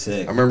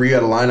 Sick. I remember you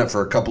had a lineup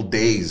for a couple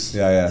days.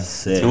 Yeah.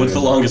 Sick. So what's the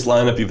longest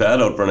lineup you've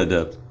had out front of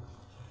Dip?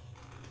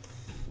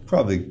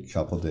 Probably a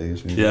couple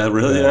days. Maybe. Yeah,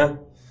 really? Yeah.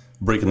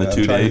 Breaking the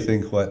 2 I'm trying day. to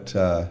think what.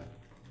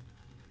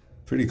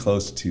 Pretty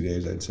close to 2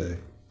 days, I'd say.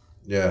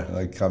 Yeah.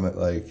 Like come at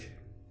like.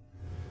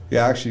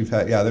 Yeah, actually, you've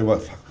had. Yeah, there.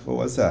 What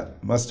was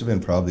that? Must have been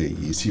probably a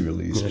Yeezy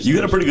release. You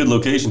got a pretty good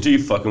location too.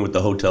 You fucking with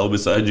the hotel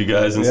beside you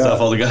guys and stuff.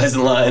 All the guys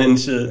in line and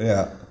shit.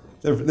 Yeah,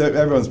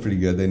 everyone's pretty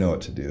good. They know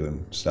what to do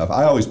and stuff.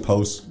 I always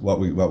post what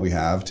we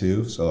have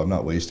too, so I'm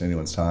not wasting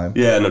anyone's time.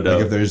 Yeah, no doubt.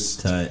 Like if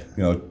there's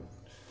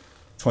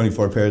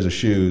 24 pairs of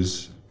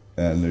shoes.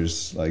 And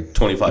there's like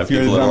 25 if you're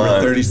people in number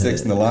line.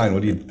 36 in the line,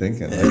 what are you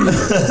thinking? Like,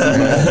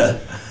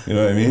 you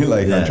know what I mean?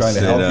 Like I'm trying to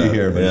help you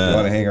here, but if you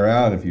want to hang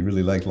around, if you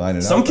really like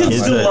lining Some up, kids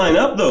that's still fine. line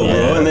up though,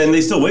 bro, and then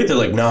they still wait. They're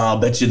like, "Nah, I'll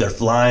bet you they're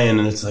flying,"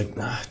 and it's like,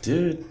 "Nah,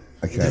 dude."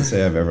 I can't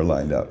say I've ever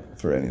lined up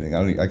for anything.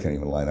 I can't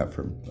even line up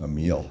for a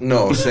meal.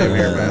 No, same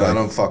here, man. I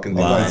don't fucking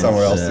do Find that.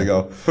 somewhere else to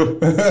go.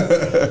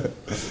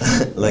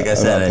 Like I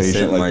said, I patient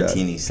sit in like that.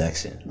 Martini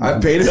section. I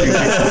paid a few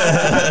people.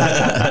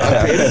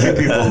 I paid a few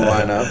people to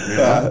line up. You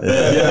know?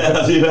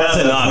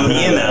 To not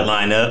be in that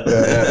lineup.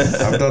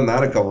 Yeah, I've done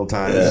that a couple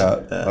times.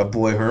 Yeah. My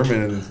boy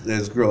Herman and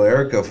his girl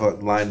Erica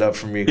lined up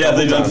for me. Yeah,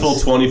 they've done full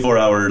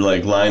 24-hour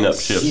like lineup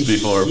shifts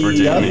before for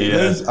Jamie.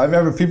 Yeah. I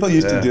remember people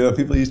used to do it.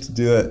 People used to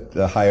do it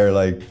to hire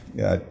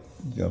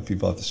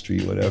people off the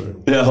street, whatever.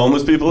 Yeah,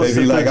 homeless people. They'd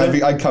be like,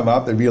 I'd come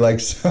up, there'd be like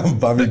some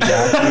bummy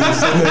jack dude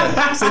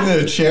sitting in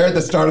a chair at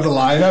the start of the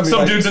lineup. Some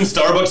like, dudes in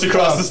Starbucks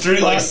across the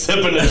street, like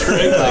sipping a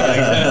drink.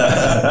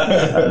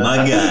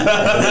 My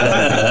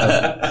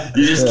God.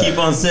 You just keep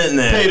on sitting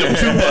there. Paid him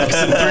 $2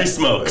 and 3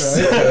 smokes.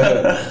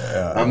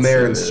 I'm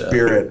there in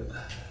spirit.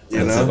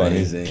 You That's know? funny.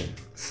 Amazing.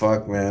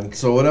 Fuck, man.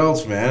 So what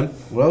else, man?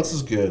 What else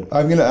is good?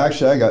 I'm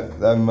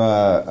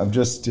I'm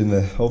just in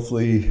the,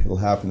 hopefully it'll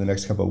happen the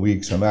next couple of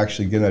weeks. I'm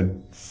actually gonna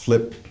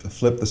flip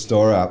the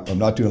store up. I'm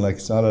not doing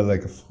it's not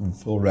like a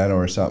full reno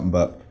or something,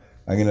 but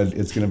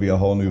it's gonna be a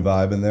whole new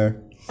vibe in there.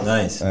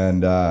 Nice.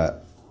 And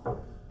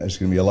there's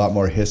gonna be a lot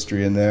more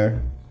history in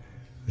there.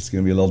 It's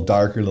gonna be a little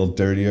darker, a little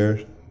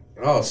dirtier,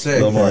 Oh, a sick.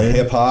 little more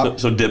hip hop.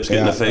 So Dip's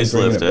getting a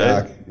facelift,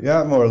 eh?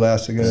 Yeah, more or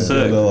less. I'm gonna do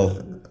Sick.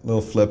 a little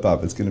flip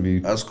up. It's gonna be.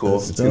 That's cool.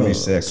 It's gonna be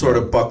sick. Sort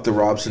man. of buck the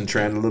Robson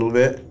trend a little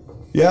bit.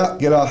 Yeah,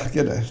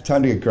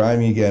 time to get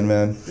grimy again,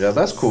 man. Yeah,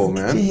 that's cool,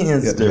 man.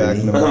 Get back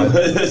in the mud.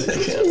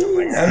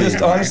 I'm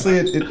just honestly,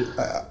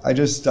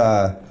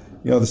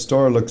 the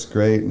store looks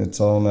great and it's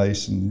all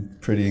nice and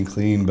pretty and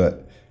clean,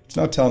 but it's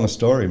not telling a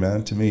story,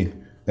 man. To me,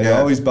 and it Yeah.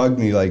 always bugged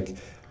me. Like,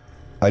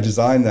 I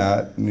designed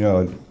that,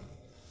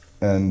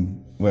 and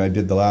when I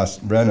did the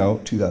last reno,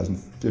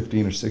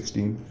 2015 or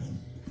 16,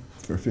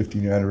 for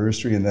 15-year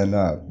anniversary, and then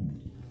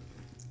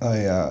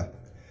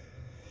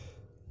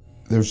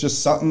there was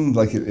just something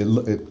like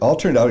it all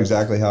turned out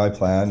exactly how I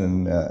planned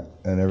and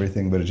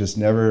everything, but it just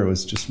never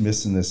was just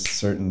missing this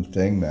certain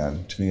thing,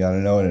 man. To me, I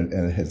don't know, and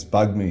it's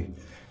bugged me,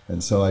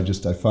 and so I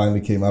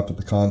finally came up with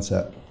the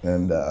concept,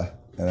 and I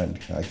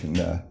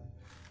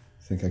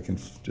think I can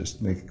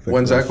just make a quick.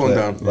 When's that going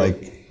down?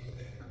 Like,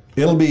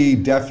 it'll be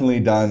definitely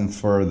done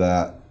for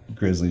that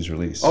Grizzlies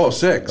release. Oh,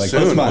 sick. Like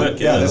Soon. this month. Quick,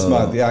 Yeah, yeah. this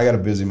month. Yeah, I got a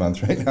busy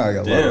month right now. I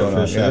got a lot Damn, going for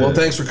on. sure. Yeah. Well,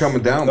 thanks for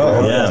coming down, bro.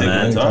 Oh, Yeah, Taking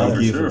man. the time, Thank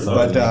for you sure. for But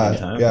fucking making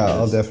time for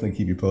I'll this. definitely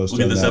keep you posted.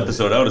 We'll get this on that.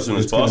 episode out as soon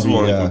as It's gonna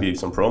possible, be, and it can be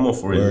some promo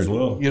for you as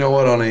well. You know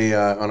what? On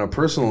a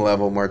personal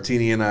level,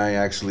 Martini and I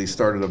actually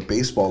started a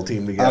baseball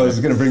team together. I was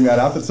going to bring that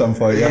up at some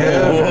point.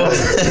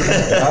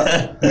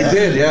 Yeah. We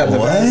did, yeah. The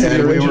What? Van City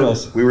The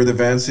Originals. We were the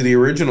Van City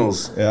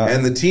Originals. Yeah.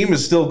 And the team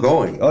is still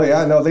going. Oh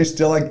yeah, no, they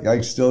still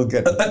I still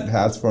get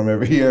hats for them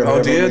every year. Oh,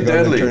 whenever do you? we go to the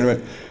Deadly. tournament.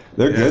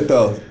 They're good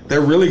though.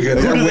 They're really good.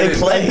 Who do they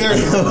play?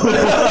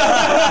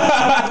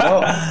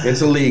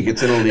 It's a league.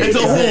 It's in a league. It's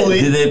a whole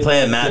league. Do they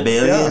play at Matt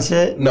Bailey and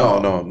shit? No.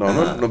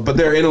 But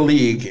they're in a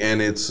league,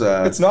 and it's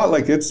not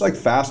like it's like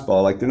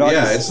fastball. Like they're not.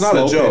 Yeah, just it's not a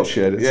slow joke. pitch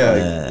shit. It's Yeah.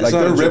 like It's not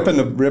they're a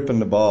joke. ripping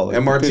the ball. Like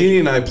and Martini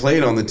and I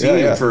played on the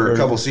team for a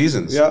couple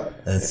seasons. Yeah.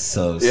 That's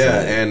so sick.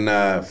 Yeah,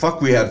 and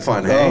fuck, we had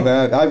fun. Hey? Oh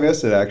man, I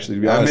miss it actually.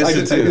 To be honest.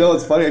 miss it too. You know,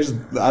 it's funny. I just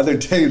the other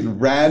day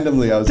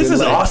randomly I was. This in, is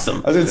like,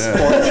 awesome. I was in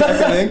Sport Check,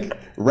 I think.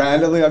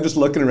 Randomly, I'm just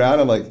looking around.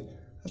 I'm like,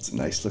 that's a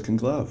nice looking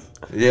glove.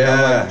 Yeah.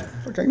 I'm like,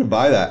 fuck, I'm gonna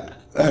buy that.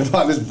 I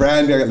bought this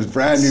brand new. I got this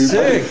brand new.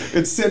 Sick.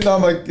 It's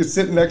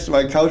sitting next to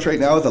my couch right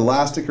now with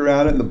elastic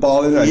around it and the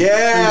ball in it.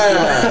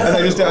 Yeah.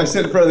 And I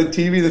sit in front of the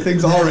TV. The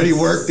thing's already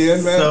worked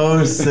in, man.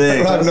 So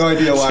sick. I have no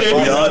idea why.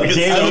 Jamie, I bought it.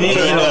 Jamie, you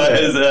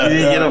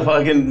didn't get a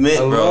fucking mitt,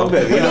 I bro. love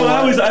it. You know,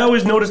 I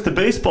always noticed the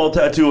baseball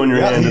tattoo on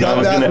your hand. you And I got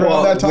was that gonna,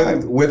 around that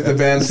time. with the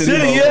Van City.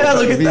 City, logo. yeah,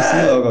 look The at VC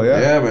that. logo, yeah.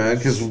 Yeah, man,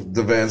 because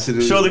the Van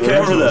City. Show the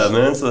camera originals. that,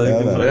 man. So they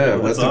can, Yeah,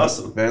 that's the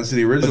awesome. Van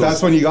City But originals.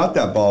 that's when you got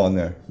that ball in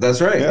there.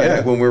 That's right. Yeah, Yeah,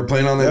 yeah. when we were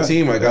playing on that Yeah.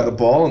 team, I got the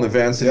ball and the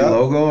Van City Yeah.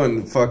 logo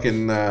and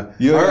fucking.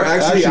 You or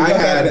actually, I got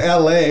had. that in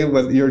L.A.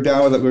 When you were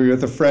down with we were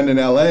with a friend in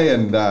L.A.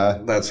 and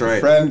That's right. a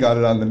friend got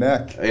it on the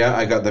neck. Yeah,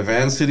 I got the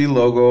Van City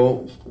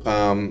logo,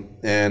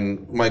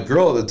 and my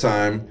girl at the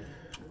time,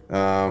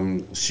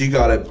 she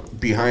got it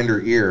behind her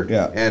ear.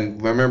 Yeah.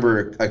 And I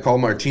remember I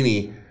called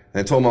Martini and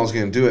I told him I was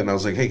going to do it, and I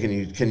was like, "Hey, can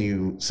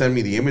you send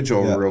me the image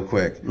over real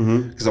quick?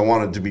 Because I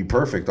wanted it to be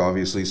perfect,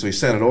 obviously." So he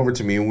sent it over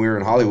to me, and we were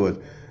in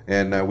Hollywood,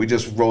 and we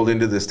just rolled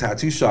into this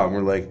tattoo shop, and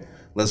we're like,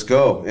 "Let's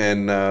go!"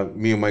 And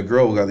me and my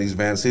girl got these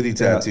Van City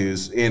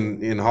tattoos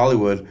in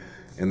Hollywood.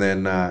 And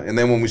then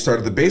when we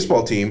started the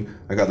baseball team,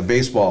 I got the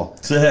baseball.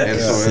 Sick. And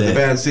so the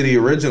Van City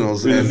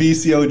Originals. The And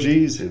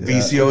VCOGs.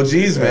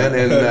 VCOGs, man.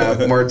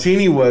 And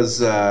Martini's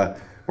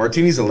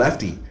a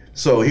lefty.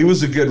 So he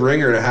was a good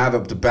ringer to have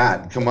up to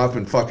bat. Come up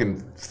and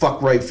fucking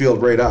fuck right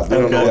field right up. They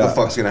don't know what the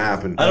fuck's going to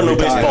happen. I don't know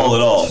baseball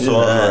at all,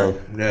 so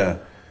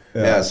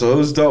Yeah, so it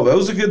was dope. It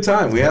was a good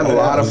time. We had a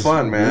lot of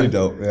fun, man. Really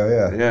dope.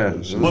 Yeah. Yeah.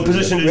 what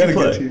position We did had you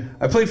a good play? team.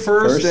 I played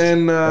first, First?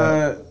 and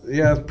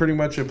pretty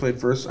much I played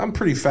first. I'm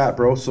pretty fat,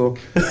 bro, so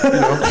you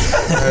know,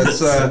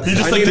 it's, You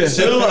just I like need to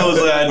chill? I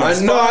was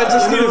like, I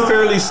just need a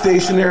fairly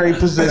stationary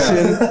position.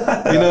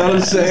 You know what I'm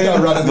He's saying? not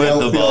running the With the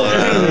outfield. ball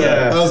around.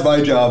 Yeah. That was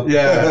my job.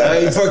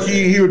 Yeah,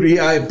 he would be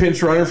a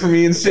pinch runner for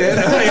me instead.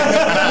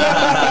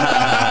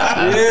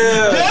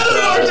 Yeah.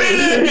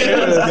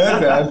 It was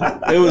good, man.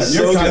 It was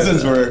Your so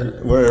cousins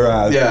good.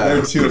 were Yeah. they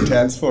were too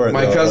intense for it.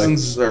 My though.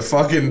 cousins are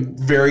fucking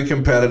very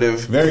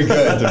competitive. Very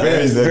good. They're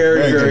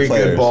very good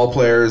players. ball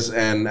players,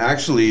 and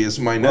actually, it's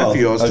my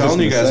nephew I was I was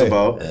telling you just guys gonna say,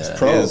 about. it's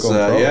pro, is, going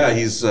pro. yeah,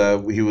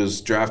 he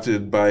was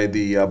drafted by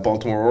the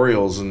Baltimore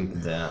Orioles, and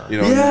you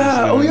know,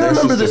 Yeah, in I their remember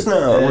system. this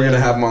now. We're gonna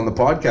have him on the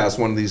podcast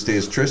one of these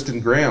days. Tristan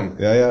Graham,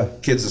 Yeah.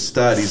 kid's a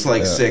stud. He's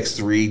like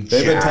 6'3".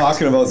 They've been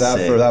talking about that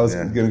Sick. that was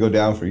going to go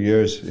down for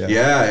years.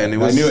 Yeah, and it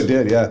was. I knew it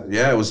did. Yeah.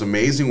 Yeah, it was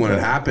amazing when it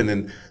happened,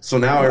 and so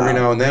now every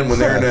now and then when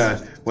they're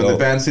in when the Dope.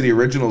 Van City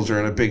Originals are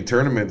in a big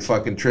tournament,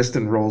 fucking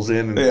Tristan rolls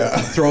in and Yeah.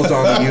 throws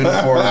on the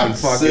uniform and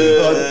fucking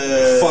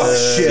fuck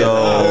shit.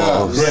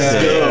 Yo,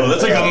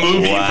 that's like a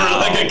movie for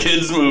like a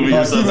kids movie or Can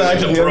you something. Like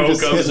imagine a him pro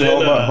just comes hitting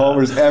in.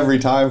 homers every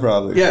time,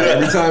 probably? Yeah,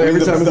 every time he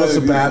goes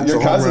to bat, it's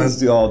your a home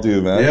cousins run. all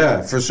do, man.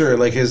 Yeah, for sure.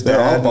 Like his They're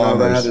dad and all all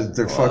bombers. that.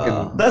 They're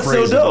fucking That's so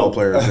crazy dope. ball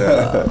players.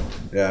 Yeah,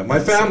 yeah. My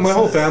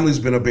whole family's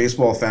been a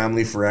baseball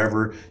family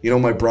forever. You know,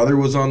 my brother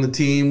was on the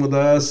team with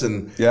us,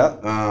 and Yeah.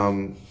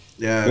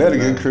 yeah, We had a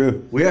good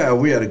crew. We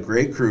had a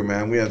great crew,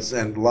 man. We had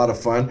and a lot of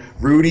fun.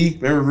 Rudy,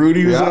 remember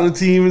Rudy was on the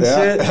team and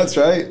shit. That's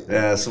right.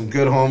 Yeah, some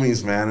good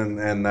homies, man,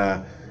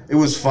 and it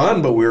was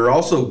fun, but we were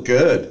also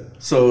good.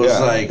 So it was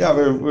like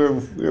we're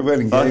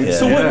winning games.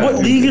 So Yeah.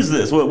 what league is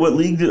this? What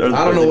league? I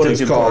don't know what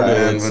it's called,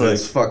 man, It's but like,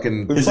 it's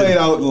fucking We played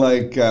out in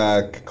like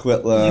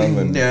Coquitlam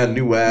and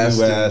New West.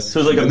 New West. so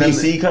it's like a And then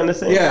BC kind of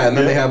thing. Yeah, and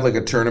then they have like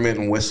a tournament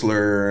in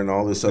Whistler and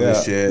all this other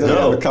shit. Then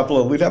No.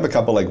 we'd have a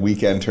couple like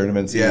weekend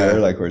tournaments a Yeah. year,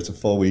 like where it's a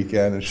full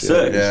weekend and shit.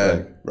 Sick. Just, Yeah.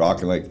 like,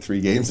 rocking like 3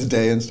 games a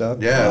day and stuff.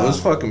 Yeah, it was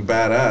fucking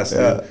badass. Dude.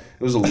 Yeah.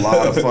 It was a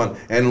lot of fun.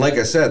 And like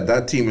I said,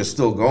 that team is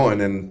still going,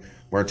 and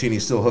Martini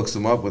still hooks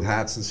them up with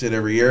hats and shit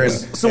every year. And,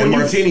 So and when you-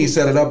 Martini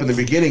set it up in the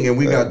beginning, and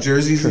we got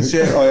jerseys and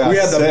shit. Oh, yeah, we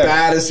had the sick.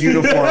 baddest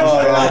uniforms.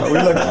 Oh, yeah. bro. We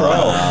look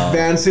pro.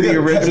 Van City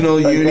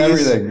original Like unis.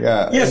 everything.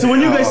 Yeah. Yeah. So when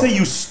you guys say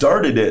you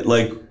started it,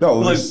 like No,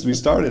 like, we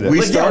started it. We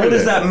like, yeah, started what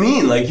does it. that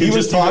mean? Like He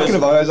was talking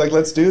about it. I was like,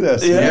 let's do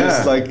this. Yeah. And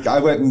it's like I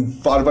went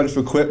and bought a bunch of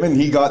equipment.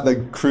 He got the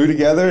crew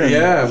together. And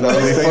Yeah, that was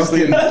we basically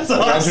fucking- That's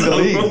entered the awesome.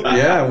 league.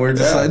 Yeah, we're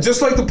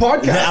just like the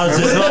podcast. I was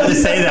just about to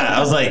say that. I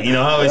was like, you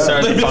know how we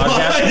started Like the the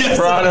podcast? podcast.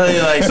 Probably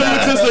like So that.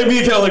 it's just like me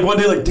and Cal, like one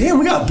day, like, damn,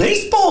 we got a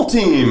baseball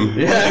team.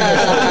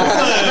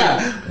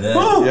 Yeah.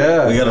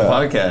 Yeah. We got a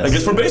podcast. I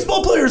guess we're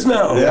baseball players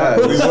now. Yeah,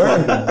 it was We were.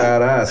 fucking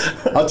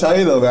badass. I'll tell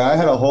you though, man.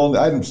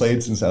 I hadn't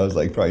played since I was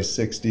like probably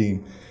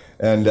 16,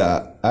 and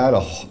I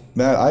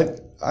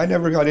had I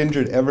never got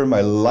injured ever in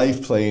my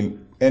life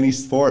playing any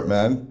sport,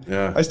 man.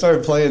 Yeah. I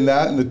started playing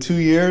that in the 2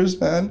 years,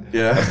 man.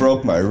 Yeah. I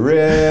broke my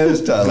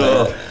wrist.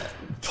 I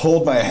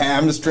pulled my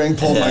hamstring,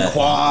 pulled my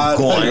quad.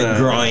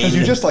 Groin. Because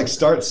you just like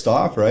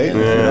stop, right? And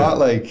if you're not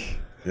like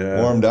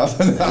warmed up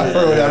enough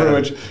or whatever,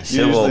 which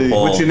usually,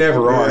 which you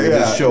never are. You Yeah.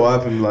 just show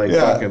up and like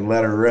fucking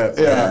let her rip.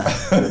 yeah.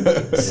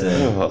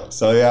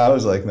 So I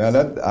was like, man,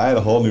 I had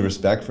a whole new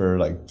respect for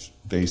like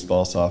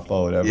baseball,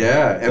 softball, whatever.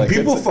 Yeah, and like,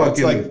 people it's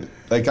fucking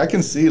like I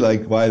can see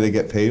like why they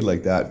get paid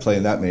like that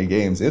playing that many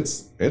games.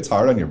 It's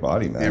hard on your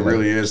body, man. It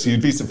really is. So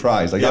you'd be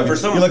surprised. Like Yeah,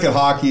 you look at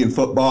hockey and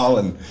football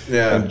and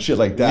shit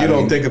like that. You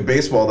don't think of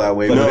baseball that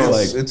way, but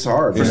it's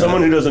hard. For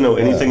someone who doesn't know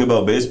anything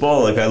about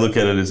baseball, like I look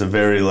at it as a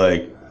very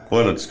like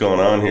what's going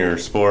on here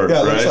sport.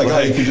 Yeah, it right? looks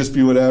like you could just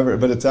be whatever,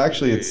 but it's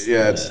actually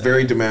it's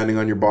very demanding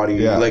on your body.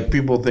 Yeah. Like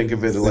people think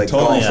of it like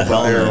totally golf,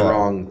 but they're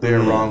wrong. They're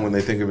Mm-hmm. wrong when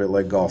they think of it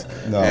like golf.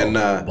 No. And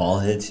Ball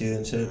hits you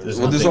and shit.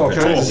 well, there's all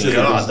kinds of shit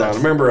that goes down.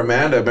 Remember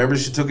Amanda? Remember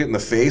she took it in the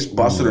face,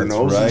 busted her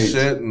nose and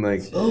shit, and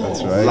like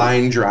That's right.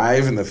 line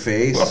drive in the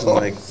face, and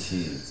like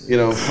you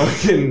know,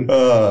 fucking.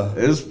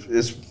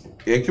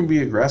 It can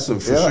be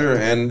aggressive for sure,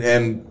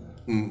 and.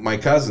 My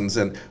cousins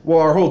and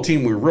our whole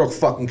team, we were real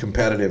fucking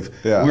competitive.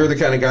 Yeah. We were the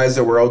kind of guys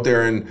that were out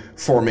there in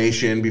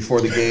formation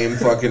before the game,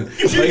 fucking.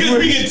 You're just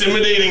being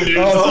intimidating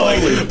dudes to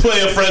like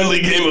play a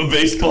friendly game of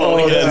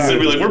baseball against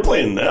and be like, we're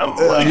playing them.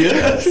 Like,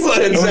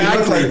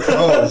 Exactly. Like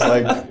pros,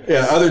 like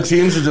Yeah, other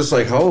teams are just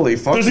like, holy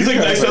fuck. there's these like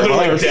nice other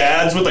like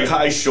dads with like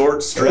high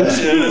shorts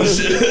stretching and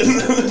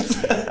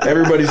shit.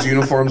 Everybody's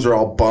uniforms are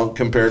all bunk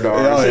compared to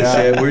ours and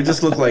shit. We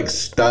just look like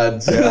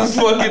studs. It's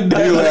fucking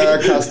you wear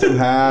deadly. custom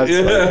hats.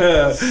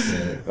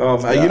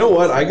 You know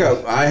what?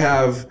 I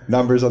have.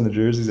 Numbers on the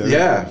jerseys. Everything.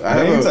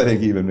 Yeah, names. I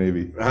think even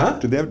maybe. Huh?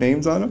 Did they have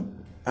names on them?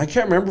 I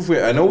can't remember if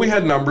we. I know we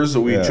had numbers, so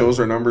we chose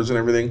our numbers and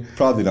everything.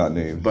 Probably not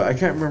names. But I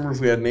can't remember if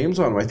we had names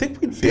on them. I think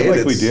we did. I feel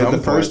like we did some the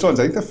first point. ones.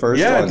 I think the first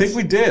Yeah, ones. I think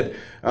we did.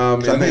 I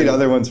made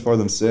other ones for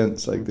them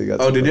since. Like they got.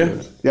 Oh, did you?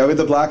 others. Yeah, with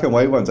the black and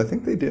white ones. I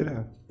think they did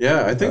have.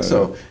 Yeah, I think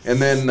so.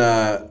 And then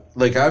I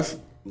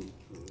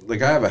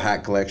have a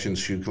hat collection,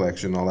 shoe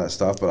collection, all that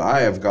stuff. But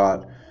I have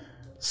got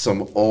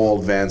some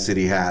old Van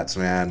City hats,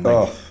 man.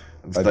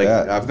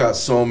 I've got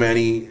so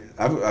many.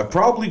 I've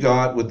probably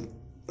got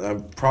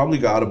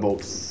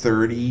about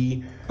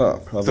 30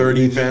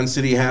 Van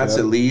City hats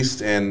at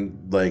least,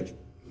 and like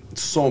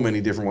so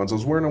many different ones. I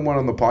was wearing one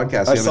on the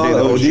podcast the other day,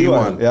 the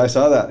OG one. Yeah, I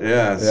saw that.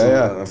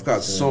 Yeah, I've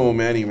got so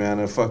many, man.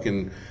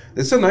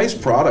 It's a nice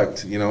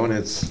product, you know, and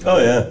it's. Oh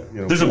yeah,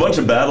 there's a bunch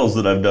of battles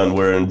that I've done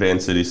wearing Van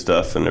City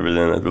stuff and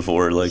everything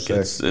before. Like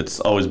it's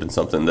always been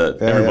something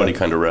that everybody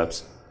kind of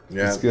reps.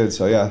 Yeah, it's good.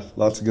 So yeah,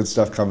 lots of good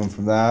stuff coming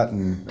from that,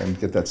 and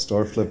get that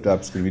store flipped up.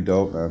 It's gonna be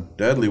dope, man.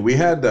 Deadly. We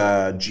had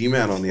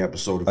G-Man on the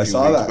episode. I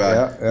saw that.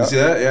 Back. Yeah. You see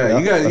that? Yeah.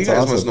 You guys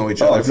awesome. must know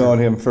each other. I've known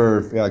him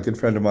for a good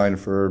friend of mine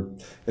for.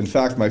 In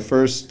fact, when I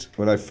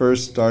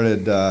first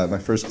started my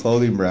first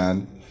clothing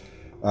brand,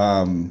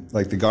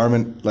 like the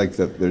garment,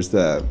 there's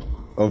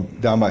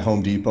down by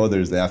Home Depot.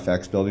 There's the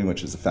FX building,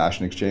 which is a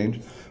fashion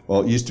exchange.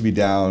 Well, it used to be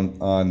down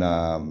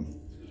on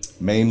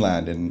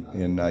mainland in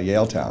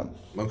Yaletown.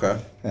 Okay.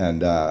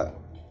 And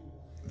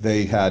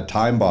they had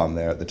Time Bomb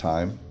there at the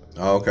time.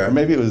 Oh, okay. Or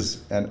maybe it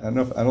was, and I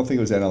don't think it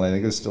was NLA. I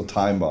think it was still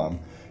Time Bomb.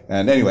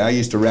 And anyway, I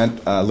used to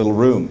rent a little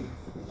room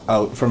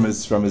out from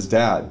his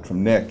dad,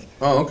 from Nick.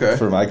 Oh, okay.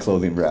 For my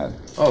clothing brand.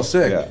 Oh,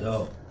 sick.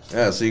 Yeah.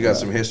 Yeah, so you got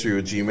some history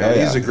with G-Man.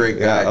 He's a great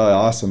guy. Yeah,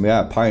 awesome.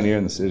 Yeah, pioneer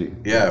in the city.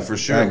 Yeah, for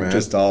sure, man.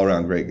 Just all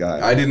around great guy.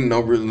 I didn't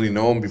really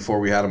know him before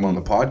we had him on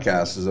the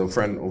podcast. As old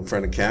friend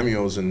of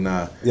Cameo's, and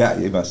yeah,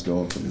 you must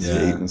know him from the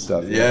state and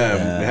stuff.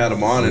 Yeah, we had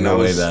him on, and I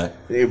was a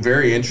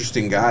very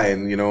interesting guy,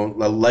 and you know,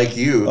 like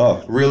you,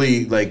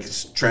 really like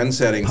trend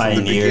setting from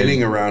the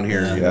beginning around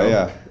here. You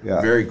know? Yeah,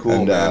 very cool,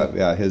 and,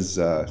 man. His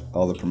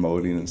all the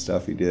promoting and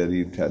stuff he did.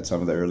 He had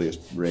some of the earliest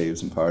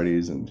raves and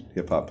parties and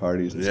hip hop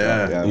parties and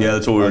stuff. Yeah,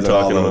 that's what we were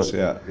talking about.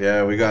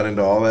 Yeah, we got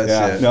into all that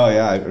shit. No,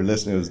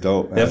 listening, it was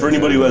dope. Man. Yeah, for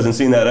anybody who hasn't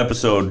seen that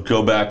episode,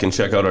 go back and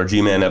check out our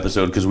G-Man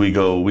episode because we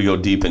go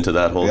deep into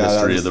that whole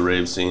history of the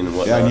rave scene and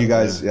whatnot. Yeah, and you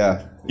guys,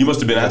 you must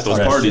have been at those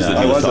parties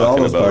that he was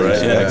talking about,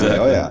 right? Yeah, exactly.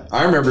 Oh yeah.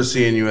 I remember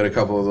seeing you at a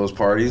couple of those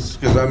parties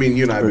because I mean,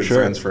 you and I have been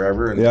friends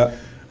forever, and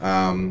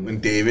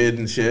and David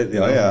and shit,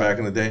 you know, from back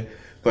in the day.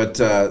 But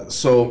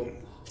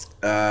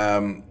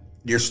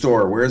your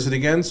store, where is it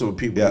again? So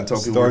people can tell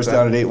people. Store's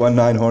down at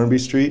 819 Hornby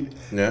Street.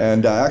 Yeah.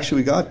 And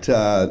actually, we got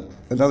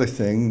another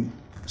thing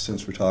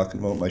since we're talking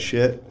about my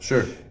shit.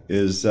 Sure.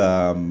 Is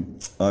on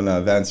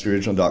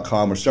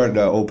VanCityOriginal.com. We're starting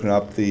to open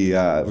up the.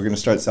 We're going to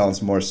start selling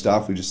some more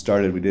stuff. We just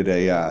started. We did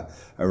a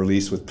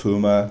release with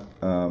Puma.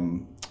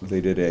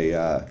 They did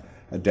a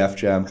Def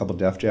Jam, couple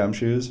Def Jam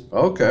shoes.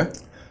 Okay.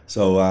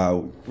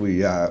 So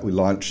we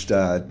launched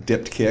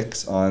dipped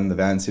kicks on the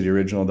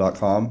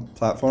VanCityOriginal.com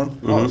platform.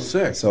 Oh,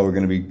 sick! So we're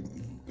going to be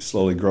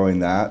slowly growing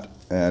that,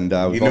 and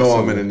I'm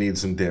going to need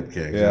some dip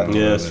kicks. Yeah,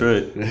 that's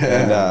right.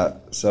 And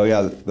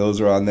so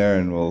those are on there,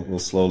 and we'll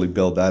slowly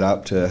build that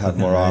up to have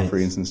more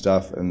offerings and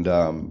stuff, and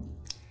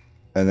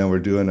then we're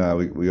doing.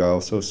 We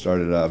also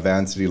started a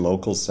Van City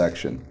Locals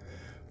section,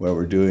 where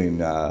we're doing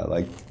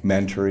like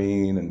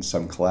mentoring and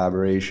some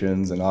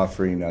collaborations and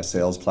offering a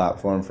sales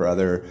platform for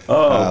other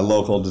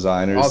local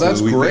designers. Oh, that's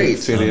great.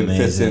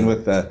 Fits in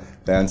with the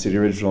Van City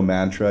Original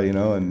mantra, you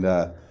know,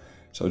 and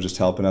so just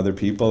helping other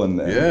people and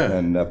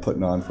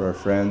putting on for our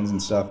friends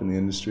and stuff in the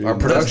industry.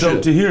 That's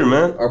dope to hear,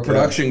 man. Our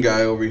production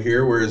guy over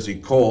here, where is he?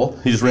 Cole.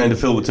 He just ran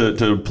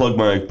to plug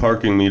my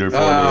parking meter for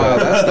me.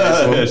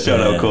 That's nice. Shout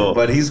out Cole.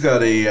 But he's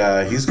got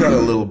a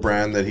little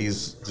brand that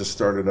he's just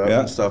started up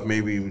and stuff.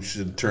 Maybe we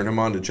should turn him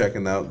on to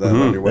checking out that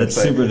on your website.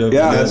 That's super dope.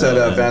 Yeah, that's at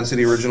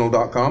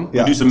vancityoriginal.com.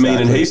 Yeah, we do some Maine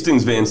and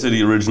Hastings Van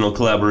City Original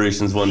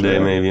collaborations one day,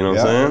 maybe. You know what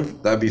I'm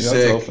saying? That'd be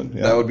sick.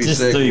 That would be just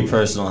sick. 3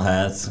 personal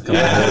hats. A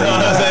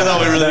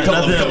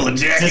couple of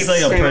jackets. Just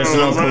like a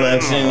personal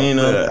collection, you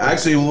know.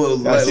 Actually,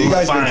 you guys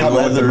been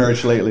coming with the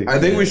merch lately. I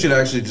think we should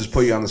actually just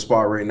put you on the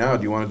spot right now.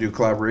 Do you want to do a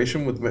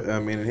collaboration with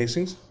Maine and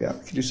Hastings? Yeah, we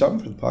could do something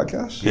for the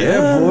podcast.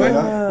 Yeah, boy.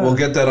 We'll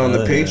get that on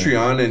the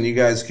Patreon, and you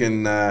guys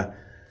can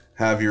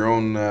have your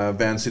own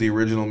Van City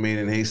Original Maine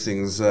and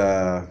Hastings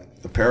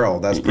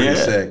apparel. That's pretty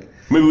sick.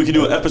 Maybe we could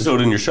do an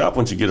episode in your shop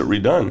once you get it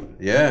redone.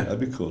 Yeah.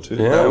 That'd be cool, too.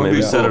 Yeah,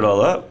 maybe set it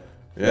all up.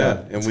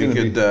 Yeah, and we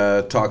could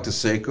talk to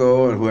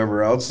Seiko and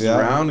whoever else is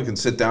around. We can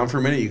sit down for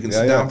a minute. You can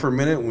sit down for a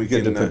minute, and we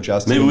can.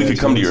 Maybe we could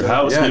come to your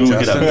house. Maybe we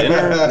could have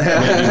dinner.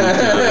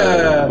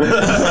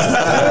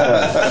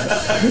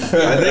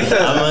 I think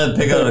that I'm gonna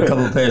pick out a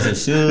couple pairs of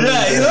shoes.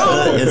 Yeah, you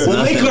know,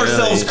 we'll make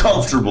ourselves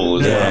comfortable.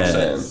 Is what I'm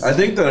saying. I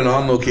think that an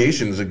on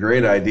location is a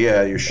great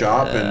idea at your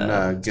shop, and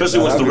especially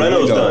once the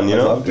reno's done. You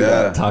know,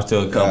 talk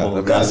to a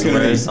couple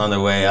customers on their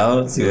way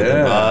out, see what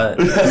they bought.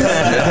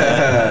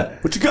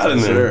 What you got in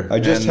there? I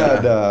just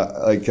had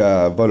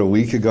about a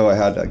week ago. I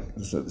had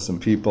some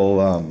people.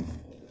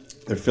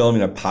 They're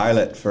filming a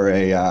pilot for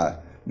a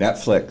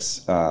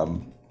Netflix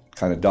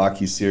kind of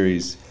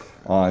docu-series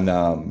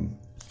on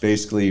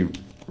basically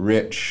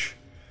rich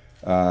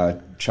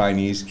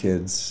Chinese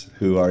kids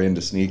who are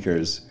into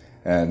sneakers,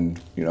 and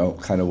you know,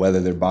 kind of whether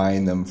they're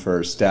buying them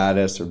for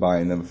status or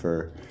buying them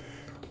for.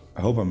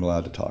 I hope I'm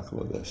allowed to talk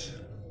about this.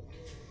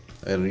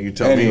 And you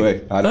tell me.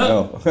 Anyway, I don't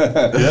know.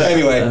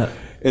 Anyway.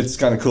 It's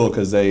kind of cool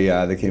because they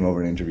came over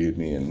and interviewed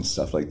me and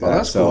stuff like that. Oh,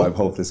 that's so cool. I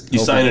hope this. You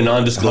sign a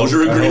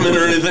non-disclosure agreement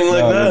or anything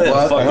like that?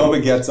 I hope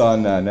it gets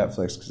on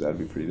Netflix because that'd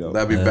be pretty dope.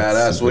 That'd be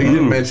badass. Well, you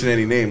didn't mention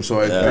any names, so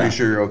I'm pretty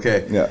sure you're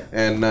okay. Yeah.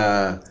 And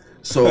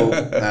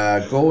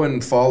go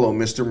and follow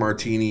Mr.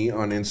 Martini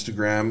on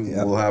Instagram.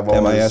 Yeah. We'll have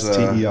all his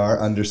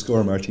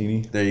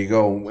MISTER_Martini. There you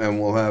go, and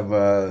we'll have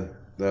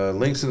the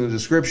links in the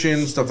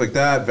description, stuff like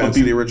that.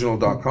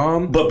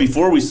 VanCityOriginal.com. But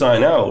before we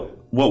sign out,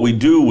 what we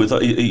do with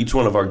each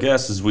one of our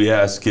guests is we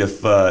ask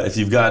if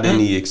you've got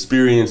any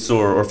experience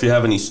or if you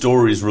have any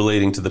stories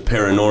relating to the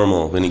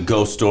paranormal, any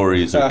ghost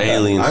stories or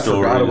alien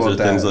stories or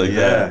things like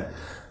that.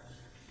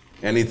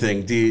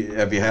 Anything?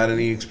 Have you had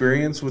any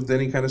experience with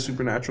any kind of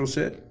supernatural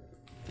shit?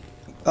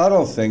 I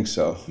don't think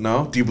so.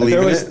 No? Do you believe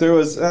in it? There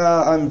was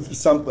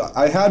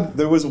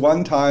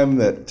one time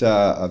that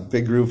a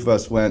big group of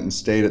us went and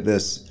stayed at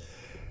this.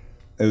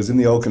 It was in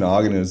the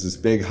Okanagan. It was this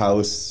big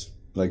house.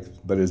 But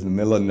it was in the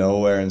middle of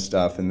nowhere and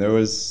stuff, and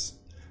there's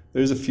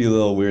a few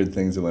little weird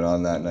things that went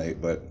on that night,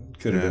 but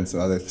could have been some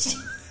other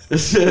stuff.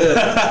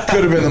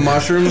 Could have been the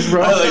mushrooms,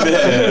 bro. I like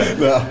that.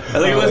 No. I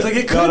think it was like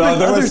it could have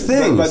been other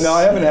things. But no,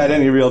 I haven't had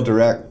any real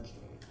direct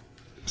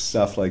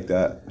stuff like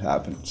that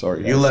happen.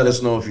 Sorry. You let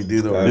us know if you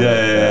do though.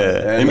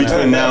 Yeah. In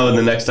between now and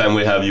the next time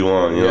we have you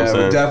on, you know what I'm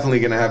saying? We're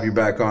definitely gonna have you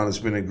back on. It's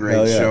been a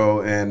great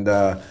show, and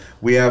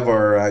we have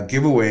our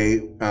giveaway.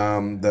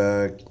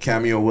 The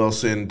Cameo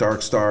Wilson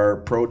Dark Star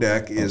Pro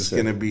Deck is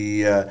going to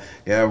be,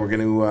 we're going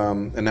to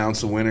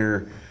announce a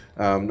winner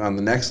on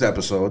the next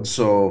episode.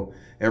 So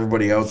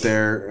everybody out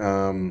there,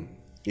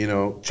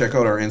 check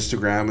out our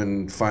Instagram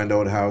and find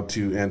out how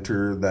to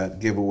enter that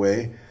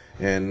giveaway.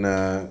 And,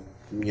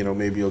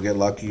 maybe you'll get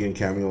lucky and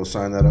Cameo will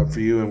sign that up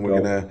for you. And we're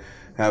going to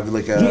have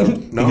like a...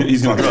 No?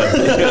 He's going to draw a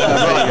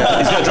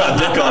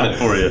dick on it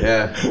for you.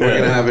 Yeah. We're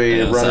going to have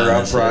a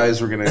runner-up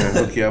prize. We're going to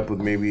hook you up with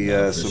maybe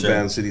some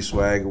Van City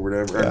swag or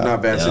whatever. Or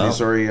not Van City,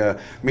 sorry.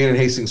 Maine and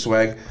Hastings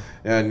swag.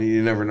 And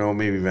you never know,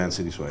 maybe Van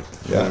City swag.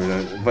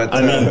 Yeah. But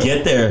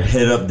get there,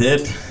 hit up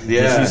Dit.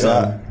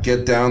 Yeah.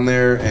 Get down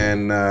there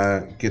and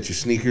get your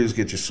sneakers,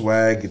 get your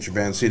swag, get your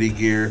Van City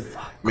gear.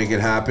 Make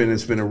it happen.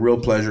 It's been a real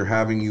pleasure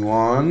having you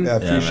on. Yeah,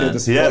 appreciate the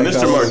Yeah,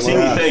 Mr. Martini,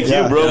 thank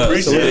you, bro.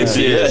 Appreciate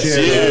it.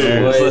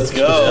 Cheers. Let's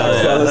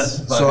go.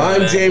 So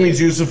I'm Jamie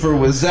Jucifer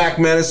with Zach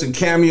Menace and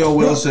Cameo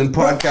Wilson.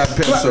 Podcast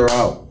Pimps are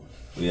out.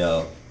 We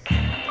out.